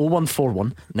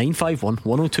 0141 951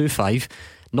 1025,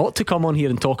 not to come on here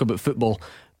and talk about football,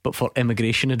 but for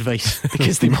immigration advice,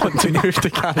 because they want to move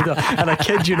to Canada. And I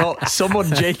kid you not,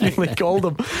 someone genuinely called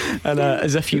him, and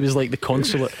as if he was like the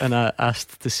consulate, and I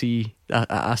asked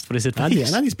for his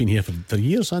advice. Andy's been here for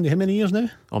years. Andy, how many years now?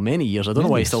 Oh, many years. I don't know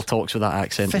why he still talks with that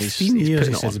accent. 15 years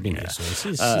he says he's been here, so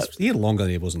he's here longer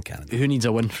than he was in Canada. Who needs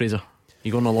a win, Fraser?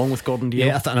 You going along with Gordon Dalziel?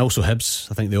 Yeah, and also Hibs.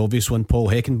 I think the obvious one, Paul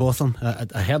Heckinbotham.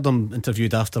 I heard him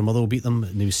interviewed after Motherwell beat them,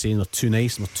 and he was saying they're too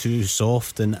nice and they're too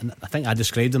soft, and I think I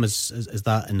described them as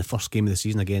that in the first game of the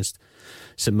season against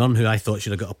St Mirren, who I thought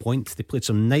should have got a point. They played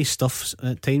some nice stuff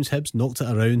at times, Hibs, knocked it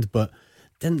around, but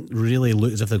didn't really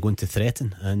look as if they're going to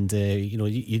threaten. And you know,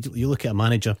 you look at a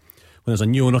manager when there's a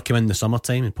new owner come in the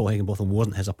summertime, and Paul Heckinbotham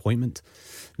wasn't his appointment,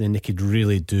 then they could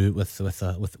really do it with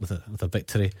a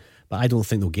victory. But I don't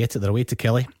think they'll get it. They're away to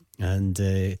Kelly, and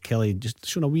Kelly just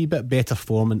shown a wee bit better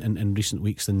form in recent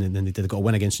weeks than they did. They got a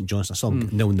win against St Johnstone. I saw them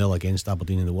 0-0 against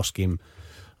Aberdeen in the worst game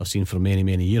I've seen for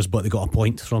many years, but they got a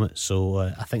point from it. So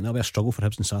I think that'll be a struggle for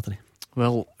Hibs on Saturday.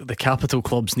 Well, the capital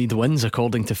clubs need wins,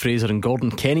 according to Fraser and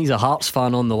Gordon. Kenny's a Hearts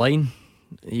fan on the line.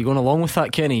 Are you going along with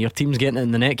that, Kenny? Your team's getting it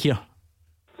in the neck here.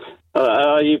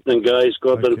 Evening, guys.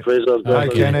 Gordon, okay. Fraser. Gordon. Hi,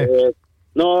 Kenny.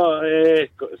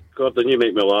 Gordon, you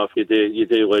make me laugh. You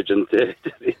do, legend.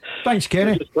 Thanks,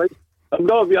 Kenny. I'm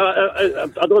not. I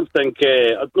don't think.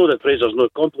 I know that Fraser's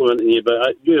not complimenting you,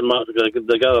 but you and Mark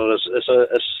together is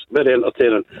very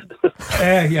entertaining.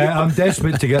 Yeah, I'm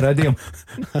desperate to get rid of him.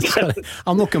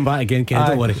 I'll not come back again, Kenny.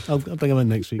 Don't worry. I'll bring him in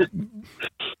next week.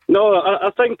 No, I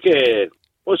think.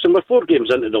 Listen, we're 4 games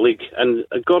into the league, and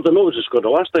Gordon, what was the score the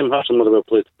last time Hearts and Motherwell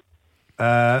played?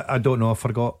 I don't know. I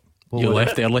forgot. You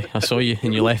left early. I saw you,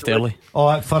 and you left early.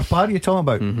 Oh, for Par you talking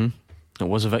about? Mm-hmm. It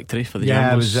was a victory for the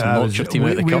young team out of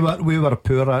the cup. We were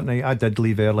poor that night. I did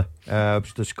leave early. I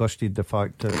was disgusted the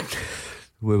fact that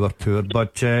we were poor.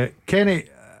 But Kenny,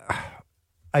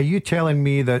 are you telling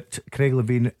me that Craig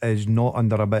Levine is not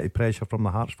under a bit of pressure from the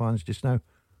Hearts fans just now?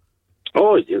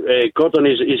 Oh, Gordon,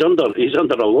 he's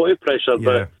under a lot of pressure.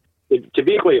 Yeah. But to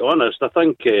be quite honest, I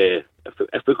think if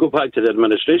we go back to the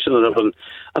administration and everything,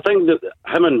 I think that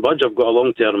him and Budge have got a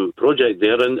long-term project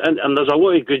there, and there's a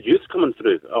lot of good youth coming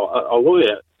through, a lot of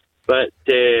it. But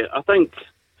I think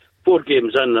 4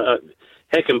 games in,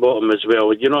 Heckinbotham as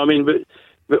well, you know what I mean?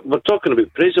 we're talking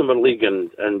about praising our league and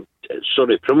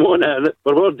promoting it, and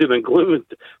we're doom and gloom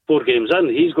at 4 games in.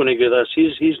 He's going to get this.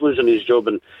 He's losing his job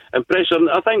and pressure. And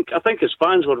I think his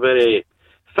fans were very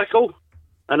fickle.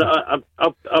 And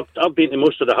I've been to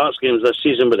most of the Hearts games this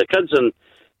season with the kids, and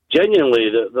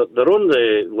genuinely they're on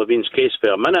the Levine's case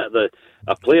for a minute.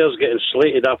 A player's getting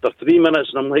slated after 3 minutes,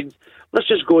 and I'm like, let's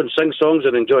just go and sing songs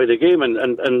and enjoy the game and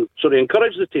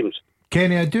encourage the teams.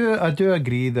 Kenny, I do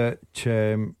agree that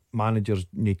managers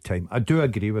need time. I do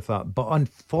agree with that, but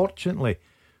unfortunately,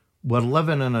 we're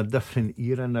living in a different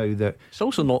era now. That it's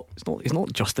also not. He's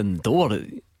not just in the door.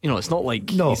 It's not like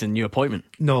he's a new appointment.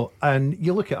 No, and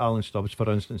you look at Alan Stubbs,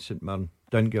 for instance, St Mirren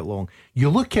didn't get long.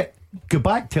 Go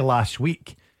back to last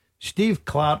week. Steve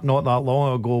Clark, not that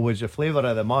long ago, was the flavour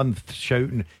of the month,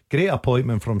 shouting, "Great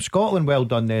appointment from Scotland. Well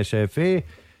done, the SFA."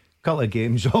 Couple of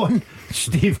games on,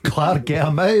 Steve Clark, get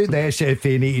him out. The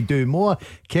SFA need to do more.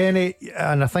 Kenny,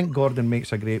 and I think Gordon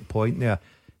makes a great point there.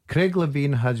 Craig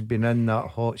Levein has been in that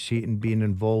hot seat and been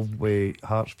involved with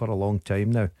Hearts for a long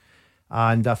time now,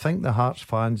 and I think the Hearts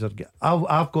fans are.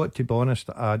 I've got to be honest.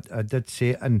 I did say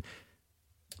it, and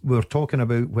we were talking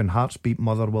about when Hearts beat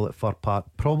Motherwell at Fir Park.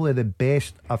 Probably the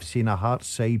best I've seen a Hearts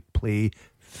side play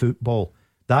football.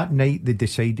 That night they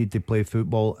decided to play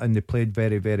football, and they played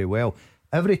very, very well.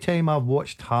 Every time I've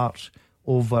watched Hearts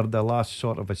over the last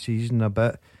sort of a season a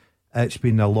bit, it's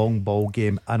been a long ball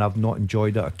game, and I've not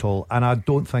enjoyed it at all. And I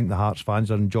don't think the Hearts fans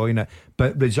are enjoying it.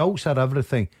 But results are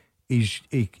everything. He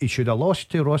should have lost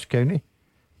to Ross County.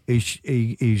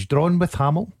 He's drawn with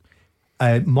Hamilton.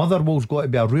 Motherwell's got to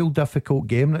be a real difficult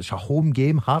game. It's a home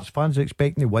game. Hearts fans are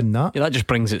expecting to win that. Yeah, that just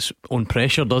brings its own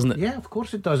pressure, doesn't it? Yeah, of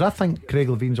course it does. I think Craig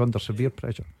Levein's under severe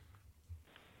pressure.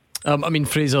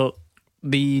 Fraser,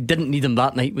 they didn't need him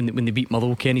that night when they beat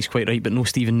Motherwell. Kenny's quite right, but no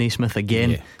Stephen Naismith again.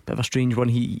 Yeah. Bit of a strange one.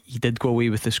 He did go away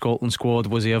with the Scotland squad.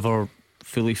 Was he ever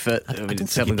fully fit? It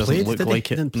certainly doesn't look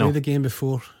like it. He didn't play the game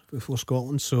before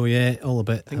Scotland, so yeah, all a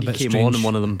bit. I think he came strange. on in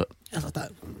one of them, but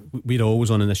we're always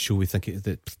on in this show. We think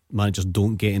that managers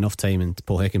don't get enough time, and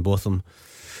Paul Heckenbotham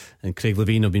and Craig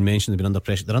Levein have been mentioned. They've been under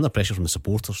pressure. They're under pressure from the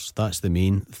supporters. That's the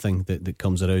main thing that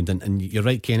comes around. And you're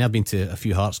right, Kenny. I've been to a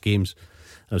few Hearts games.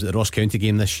 I was at the Ross County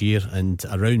game this year, and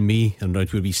around me and around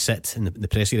where we sit in the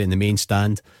press area in the main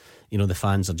stand, the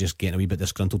fans are just getting a wee bit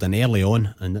disgruntled, and early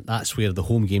on, and that's where the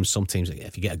home games sometimes,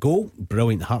 if you get a goal,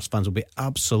 brilliant, the Hearts fans will be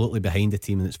absolutely behind the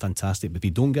team, and it's fantastic. But if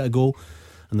you don't get a goal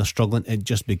and they're struggling, it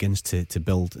just begins to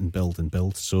build and build and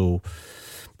build. So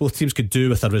both teams could do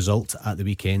with a result at the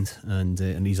weekend, and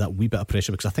ease that wee bit of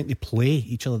pressure, because I think they play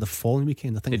each other the following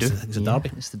weekend. I think it's a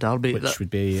derby. It's the derby, which would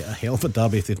be a hell of a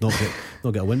derby if they've not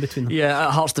got a win between them.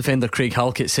 Yeah, Hearts defender Craig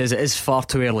Halkett says it is far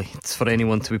too early for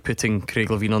anyone to be putting Craig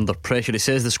Levein under pressure. He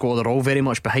says the squad are all very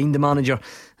much behind the manager,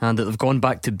 and that they've gone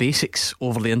back to basics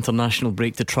over the international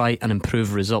break to try and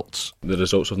improve results. The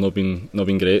results have not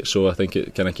been great, so I think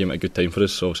it kind of came at a good time for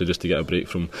us, obviously, just to get a break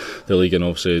from the league and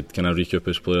obviously kind of recoup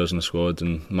his players in the squad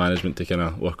and management to kind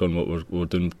of work on what we're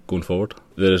doing going forward.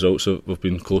 The results have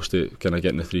been close to kind of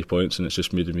getting the 3 points, and it's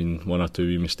just maybe been one or two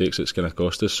wee mistakes that's kind of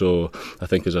cost us. So I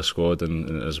think as a squad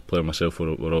and as a player myself,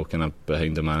 we're all kind of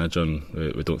behind the manager, and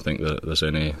we don't think that there's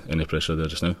any pressure there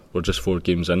just now. We're just 4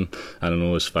 games in, and I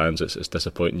know as fans it's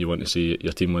disappointing. You want to see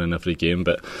your team winning every game,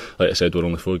 but like I said, we're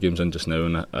only 4 games in just now,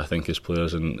 and I think as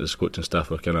players and as coaching staff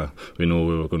we know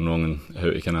where we're going wrong and how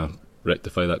to kind of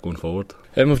rectify that going forward.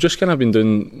 We've just kind of been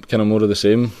doing kind of more of the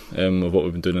same of what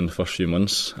we've been doing in the first few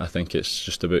months. I think it's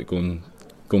just about going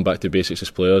back to basics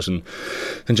as players and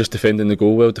just defending the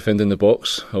goal well, defending the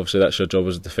box. Obviously that's your job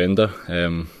as a defender.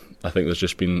 I think there's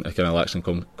just been a kind of lax in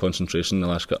concentration in the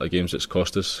last couple of games that's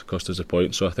cost us a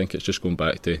point. So I think it's just going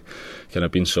back to kind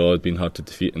of being solid, being hard to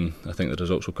defeat, and I think the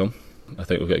results will come. I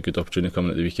think we'll get a good opportunity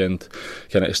coming at the weekend,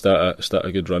 kind of start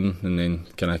a good run and then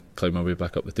kind of climb our way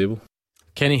back up the table.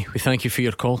 Kenny, we thank you for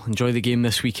your call. Enjoy the game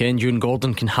this weekend. You and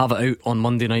Gordon can have it out on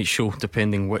Monday night show,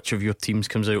 depending which of your teams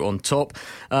comes out on top.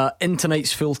 In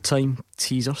tonight's full-time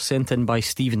teaser, sent in by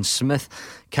Stephen Smith,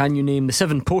 can you name the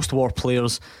 7 post-war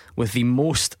players with the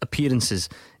most appearances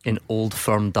in Old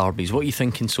Firm derbies? What are you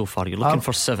thinking so far? You're looking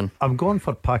for 7. I'm going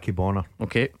for Packy Bonner.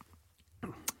 Okay.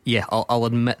 Yeah, I'll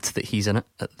admit that he's in it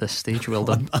at this stage. Well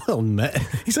done. I'll admit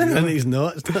he's in it and he's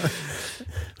not.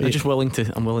 I'm willing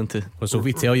to. Well, so if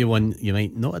we tell you one, you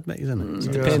might not admit he's in it.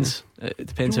 It depends. It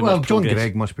depends how much much John progress.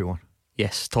 Gregg must be one.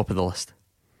 Yes, top of the list.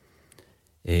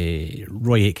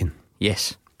 Roy Aitken.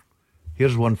 Yes.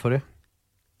 Here's one for you.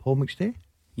 Paul McStay.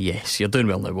 Yes, you're doing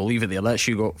well now. We'll leave it there. That's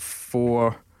you got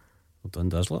 4. Well done,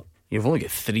 Dazzler. You've only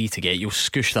got 3 to get. You'll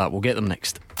scoosh that. We'll get them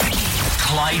next.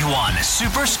 Clyde One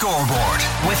Super Scoreboard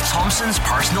with Thompson's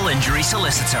personal injury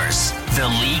solicitors. The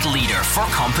league leader for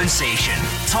compensation.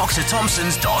 Talk to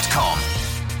Thompsons.com.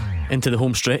 Into the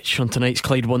home stretch on tonight's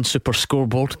Clyde One Super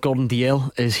Scoreboard. Gordon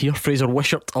Dalziel is here, Fraser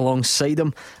Wishart alongside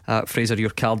him. Fraser, your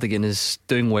cardigan is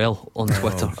doing well on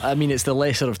Twitter. I mean, it's the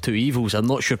lesser of two evils. I'm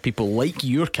not sure people like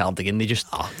your cardigan, they just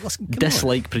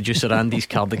dislike producer Andy's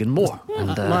cardigan more.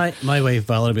 And, my wife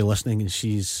Valerie will be listening, and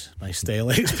she's my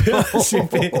style expert.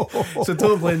 So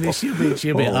don't blame me. She'll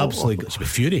be absolutely, she'll be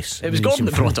furious. It was Gordon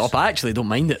that brought it up. I actually don't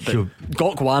mind it, but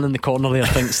Gokwan in the corner there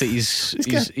thinks that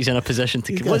he's in a position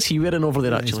to. What's he wearing over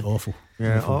there actually? Awful.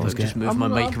 Yeah, just move my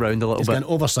mic round a little bit. He's got an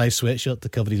oversized sweatshirt to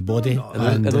cover his body.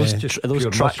 Are those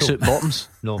tracksuit bottoms?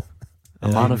 No. A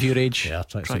man of your age? Yeah,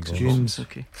 tracksuit jeans.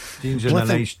 Okay. Jeans and a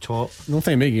nice top. No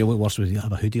thing make you look worse when you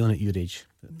have a hoodie on at your age.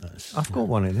 I've got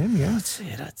one of them, yeah.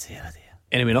 That's it.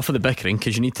 Anyway, enough of the bickering,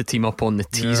 because you need to team up on the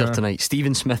teaser tonight.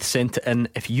 Stephen Smith sent it in.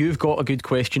 If you've got a good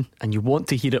question and you want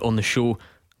to hear it on the show,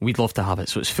 we'd love to have it.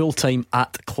 So it's fulltime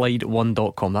at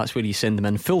Clyde1.com. That's where you send them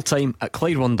in. Fulltime at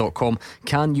Clyde1.com.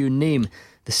 Can you name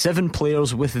the 7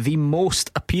 players with the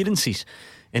most appearances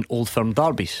in Old Firm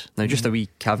derbies? Now, just a wee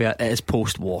caveat, it is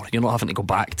post-war. You're not having to go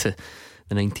back to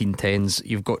the 1910s.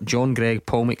 You've got John Gregg,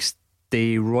 Paul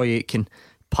McStay, Roy Aitken,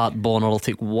 Pat Bonner. I'll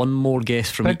take one more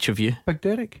guess from each of you. Big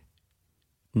Derek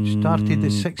started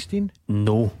at 16?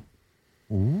 No.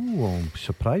 Ooh, I'm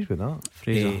surprised with that.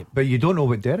 Fraser. But you don't know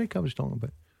what Derek I was talking about.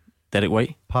 Derek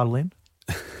White? Parlane?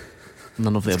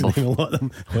 None of the above. A lot of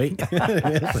them. White.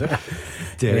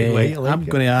 Derek White. I'm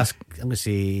going to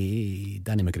say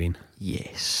Danny McGreen.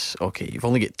 Yes. Okay, you've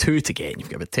only got 2 to get, and you've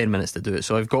got about 10 minutes to do it.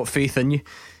 So I've got faith in you.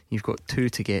 You've got 2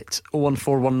 to get.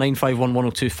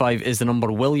 01419511025 is the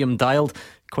number William dialed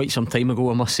quite some time ago,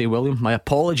 I must say. William, my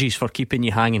apologies for keeping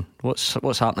you hanging. What's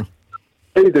happening?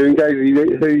 How you doing, guys?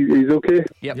 He's okay?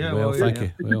 Yep. Yeah, well, thank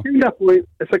you. Well.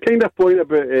 It's a kind of point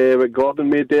about what Gordon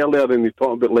made earlier, and he's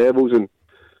talking about levels and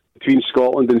between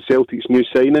Scotland and Celtic's new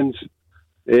signings.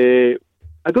 I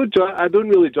don't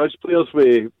really judge players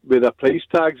with their price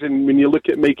tags, and when you look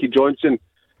at Mikey Johnson,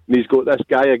 and he's got this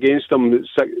guy against him that's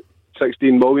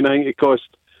 16 million, I think it cost.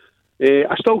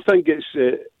 I still think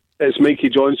it's Mikey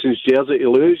Johnson's jersey to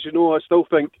lose. You know, I still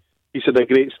think he's had a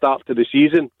great start to the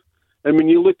season, and when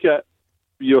you look at,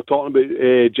 you're talking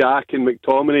about Jack and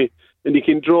McTominay, and you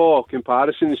can draw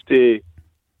comparisons to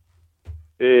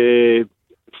Dan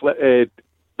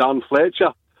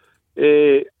Fletcher.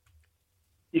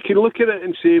 You can look at it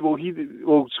and say,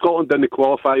 well, Scotland didn't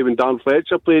qualify when Dan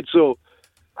Fletcher played. So,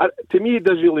 to me, it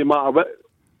doesn't really matter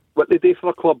what they do for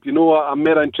a club. You know, I'm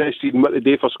more interested in what they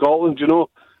do for Scotland. You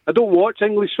know, I don't watch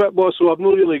English football, so I've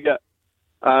not really got.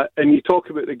 And you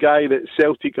talk about the guy that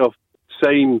Celtic have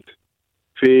signed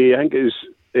for, I think it was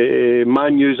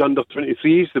Man U's under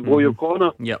 23s, the boy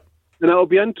O'Connor. Yep. And it'll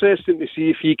be interesting to see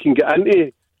if he can get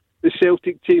into the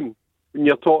Celtic team when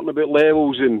you're talking about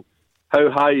levels and how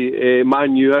high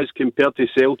Man U is compared to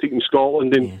Celtic in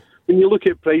Scotland. And when you look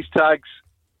at price tags,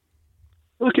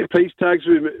 with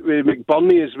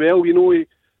McBurney as well. You know,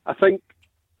 I think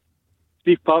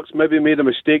Steve Parks maybe made a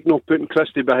mistake not putting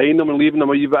Christie behind him and leaving him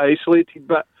a wee bit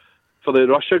isolated for the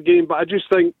Russia game. But I just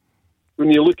think when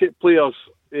you look at players,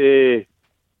 and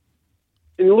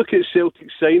you look at Celtic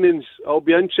signings, it'll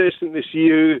be interesting to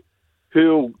see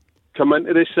who'll come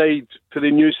into the side for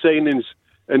the new signings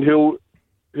and who'll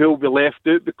be left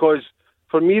out, because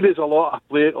for me there's a lot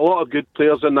of good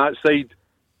players on that side.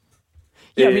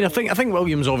 Yeah, I mean, I think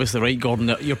William's obviously right, Gordon,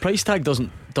 that your price tag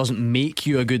doesn't make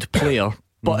you a good player.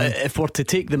 But if we're to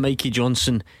take the Mikey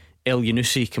Johnson El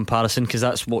Yunusi comparison, because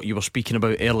that's what you were speaking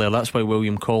about earlier, that's why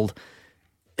William called.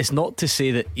 It's not to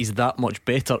say that he's that much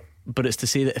better, but it's to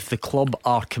say that if the club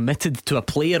are committed to a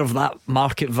player of that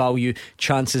market value,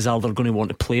 chances are they're going to want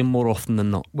to play him more often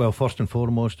than not. Well, first and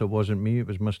foremost, it wasn't me, it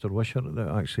was Mr. Wishart that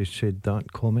actually said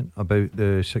that comment about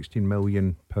the £16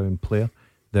 million player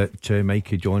that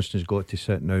Mikey Johnston's got to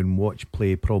sit now and watch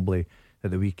play probably at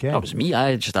the weekend. That was me,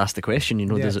 I just asked the question, you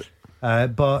know. Does it?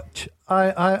 But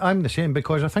I'm the same,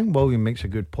 because I think William makes a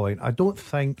good point. I don't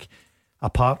think,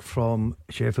 apart from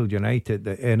Sheffield United,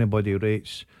 that anybody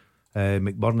rates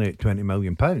McBurney at £20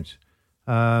 million.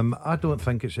 I don't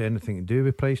think it's anything to do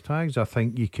with price tags. I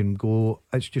think you can go,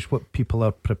 it's just what people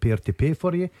are prepared to pay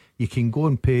for you. You can go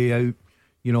and pay out,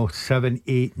 7,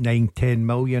 8, 9, 10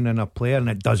 million in a player and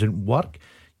it doesn't work.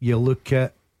 You look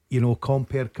at,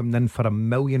 Compare coming in for $1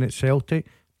 million at Celtic,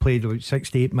 played about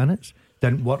 68 minutes,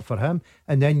 didn't work for him.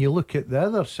 And then you look at the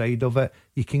other side of it,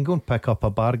 you can go and pick up a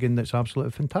bargain that's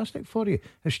absolutely fantastic for you.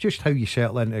 It's just how you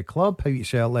settle into the club, how you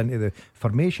settle into the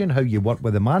formation, how you work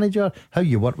with the manager, how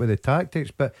you work with the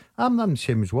tactics. But I'm the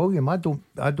same as William. I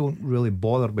don't really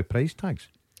bother with price tags,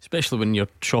 especially when you're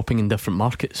shopping in different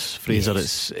markets, Fraser.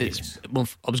 It's well,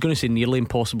 I was going to say nearly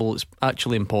impossible. It's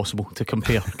actually impossible to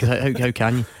compare, because how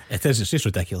can you? It is. It's just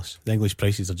ridiculous. The English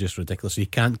prices are just ridiculous. So you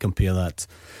can't compare that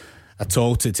at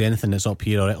all to anything that's up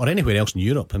here or anywhere else in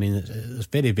Europe. I mean, there's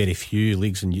very, very few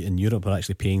leagues in Europe are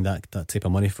actually paying that type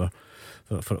of money for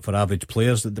average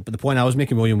players. The point I was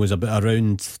making, William, was about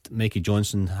around Mikey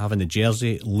Johnson having the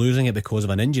jersey, losing it because of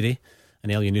an injury,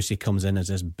 and Elyounoussi comes in as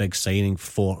this big signing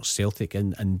for Celtic,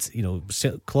 and you know,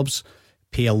 clubs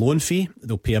pay a loan fee.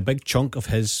 They'll pay a big chunk of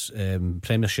his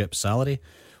Premiership salary.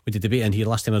 We did debate in here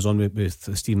last time I was on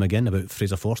with Steve McGinn about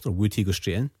Fraser Forster. Would he go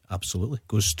straight in? Absolutely,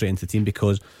 goes straight into the team,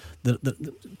 because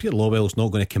Peter Lawwell's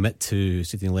not going to commit to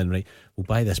sitting in Lennon, right, we'll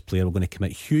buy this player, we're going to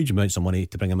commit huge amounts of money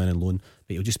to bring him in on loan,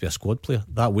 but he'll just be a squad player.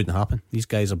 That wouldn't happen. These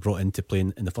guys are brought in to play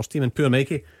in the first team, and poor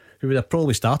Mikey, who would have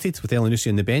probably started with Elyounoussi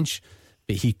on the bench,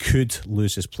 but he could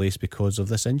lose his place because of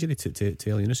this injury to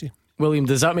Elyounoussi. William,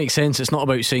 does that make sense? It's not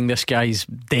about saying this guy's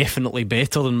definitely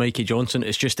better than Mikey Johnson.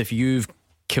 It's just if you've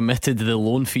committed the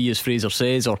loan fee, as Fraser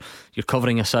says, or you're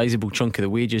covering a sizable chunk of the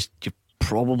wages, you're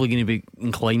probably going to be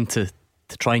inclined to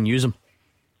try and use him.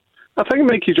 I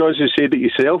think Mikey Johnson said it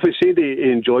himself. He said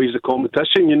he enjoys the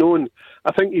competition, you know, and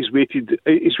I think he's waited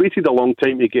a long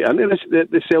time to get into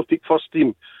the Celtic first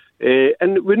team.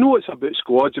 And we know it's about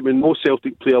squads. I mean, most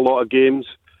Celtic play a lot of games,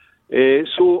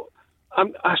 so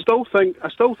I still think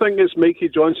it's Mikey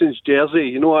Johnson's jersey.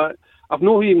 You know, I've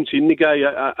not even seen the guy.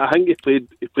 I think he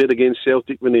played against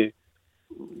Celtic when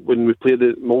we played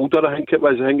at Mulder. I think it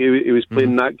was. I think he was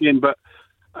playing that game. But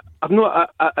I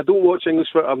don't watch English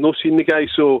football. I've not seen the guy,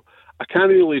 so I can't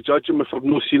really judge him if I've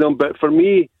not seen him. But for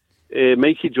me,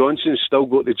 Mikey Johnson's still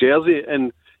got the jersey,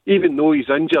 and even though he's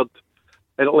injured,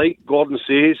 and like Gordon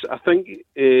says, I think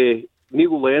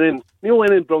Neil Lennon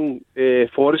brought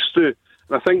Forrest through,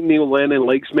 and I think Neil Lennon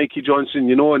likes Mikey Johnson,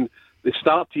 you know, and the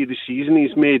start to the season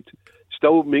he's made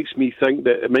still makes me think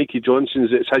that Mikey Johnson's,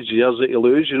 it's his jersey to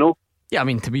lose, you know. Yeah, I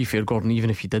mean, to be fair, Gordon,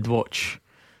 even if you did watch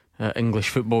English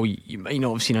football, you might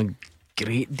not have seen a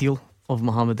great deal of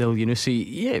Mohamed Elyounoussi.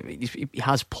 Yeah, he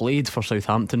has played for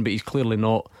Southampton, but he's clearly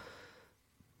not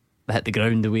hit the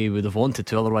ground the way he would have wanted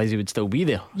to, otherwise he would still be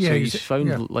there. Yeah, so he's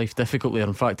found life difficult there.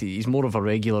 In fact, he's more of a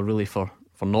regular really for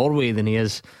Norway than he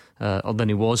is or than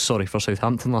he was, for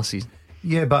Southampton last season.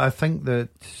 Yeah, but I think that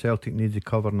Celtic needs to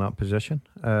cover in that position,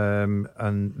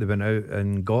 and they went out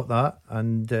and got that,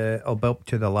 and I'll be up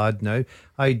to the lad now.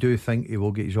 I do think he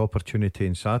will get his opportunity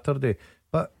on Saturday,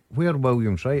 but where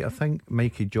William's right, I think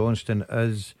Mikey Johnston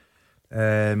is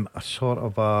a sort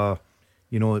of a,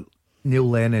 you know, Neil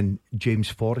Lennon, James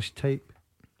Forrest type,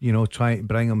 you know, trying to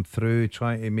bring him through,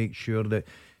 trying to make sure that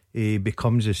he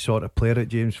becomes the sort of player that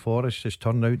James Forrest has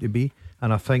turned out to be.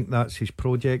 And I think that's his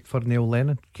project for Neil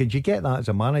Lennon. Could you get that as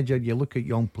a manager? You look at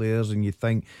young players and you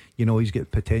think, you know, he's got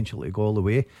potential to go all the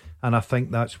way. And I think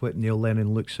that's what Neil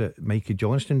Lennon looks at Mikey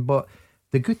Johnston. But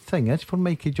the good thing is for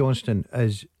Mikey Johnston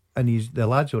is, and the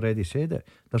lad's already said it,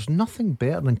 there's nothing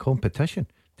better than competition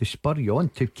to spur you on,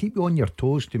 to keep you on your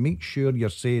toes, to make sure you're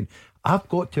saying, I've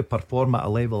got to perform at a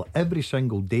level every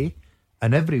single day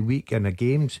and every week in the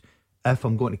games if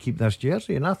I'm going to keep this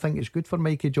jersey. And I think it's good for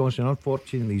Mikey Johnson.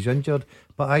 Unfortunately he's injured,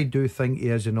 but I do think he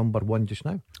is the number one just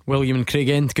now. William and Craig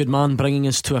End, good man, bringing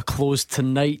us to a close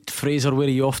tonight. Fraser, where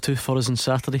are you off to for us on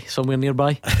Saturday? Somewhere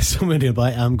nearby? Somewhere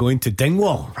nearby. I'm going to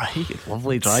Dingwall. Right,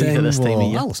 lovely drive at this time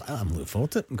of year. I'm looking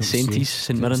forward to it. Sainties,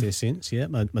 St Mirren. Saints, yeah.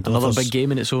 My another big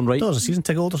game in its own right. Daughter's a season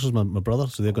ticket holder, so is my brother,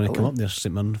 so they're going to come up there,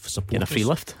 St Mirren, for support. Get a free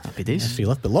lift. Happy days. Yeah, free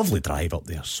lift, but lovely drive up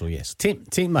there. So yes,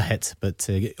 take my hit, but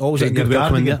always a good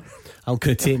welcome in there. I'm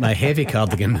going to take my heavy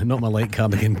cardigan, not my light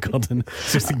cardigan, Gordon,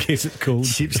 just in case it's cold.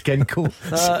 Sheepskin coat.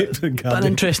 An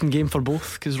interesting game for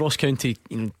both, because Ross County,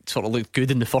 you know, sort of looked good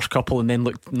in the first couple and then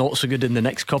looked not so good in the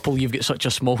next couple. You've got such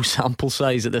a small sample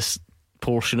size at this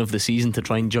portion of the season to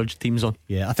try and judge teams on.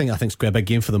 Yeah, I think it's quite a big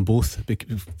game for them both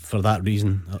for that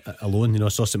reason alone. You know, I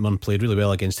saw St Mirren played really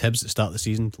well against Hibs at the start of the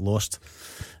season, lost.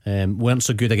 Weren't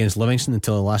so good against Livingston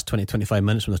until the last 20-25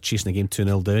 minutes when they're chasing the game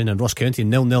 2-0 down, and Ross County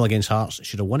 0-0 against Hearts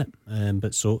should have won it,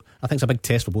 but so I think it's a big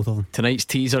test for both of them. Tonight's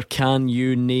teaser: can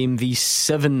you name the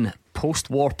 7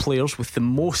 post-war players with the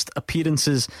most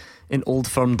appearances in Old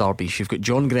Firm derbies? You've got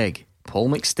John Gregg, Paul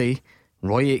McStay,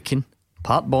 Roy Aitken,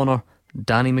 Pat Bonner,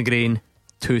 Danny McGrain.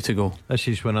 2 to go. This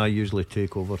is when I usually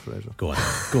take over, Fraser. Go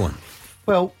on.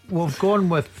 Well, we've gone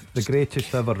with the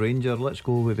greatest ever Ranger. Let's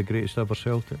go with the greatest ever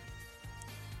Celtic.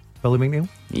 Billy McNeil?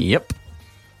 Yep.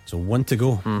 So 1 to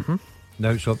go. Mm-hmm. Now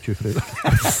it's up to you, Fred.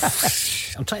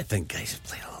 I'm trying to think, guys have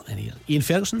played a lot in here. Ian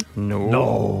Ferguson?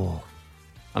 No.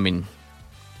 I mean,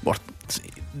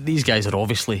 these guys are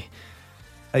obviously.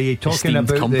 Are you talking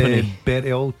about company. The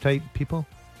Bertie Auld type people?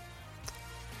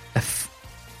 If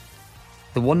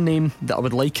the one name that I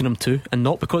would liken him to, and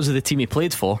not because of the team he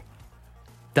played for,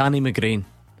 Danny McGrain.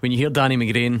 When you hear Danny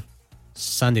McGrain,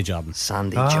 Sandy Jarman.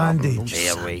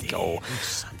 There we go.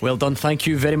 Well done. Thank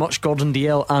you very much, Gordon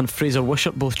Dalziel and Fraser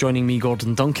Wishart, both joining me,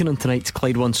 Gordon Duncan, on tonight's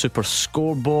Clyde One Super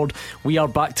Scoreboard. We are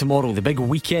back tomorrow, the big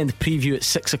weekend preview at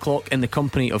 6 o'clock in the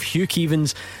company of Hugh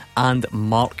Keevins and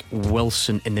Mark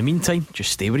Wilson. In the meantime,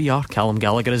 just stay where you are. Callum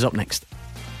Gallagher is up next.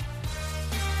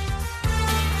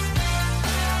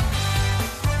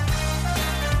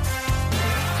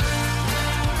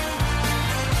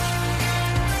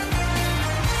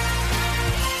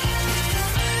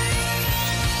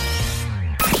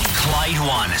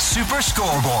 One Super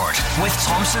Scoreboard with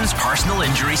Thompson's personal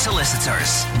injury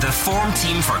solicitors, the form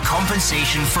team for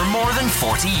compensation for more than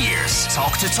 40 years.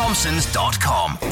 Talk to Thompsons.com.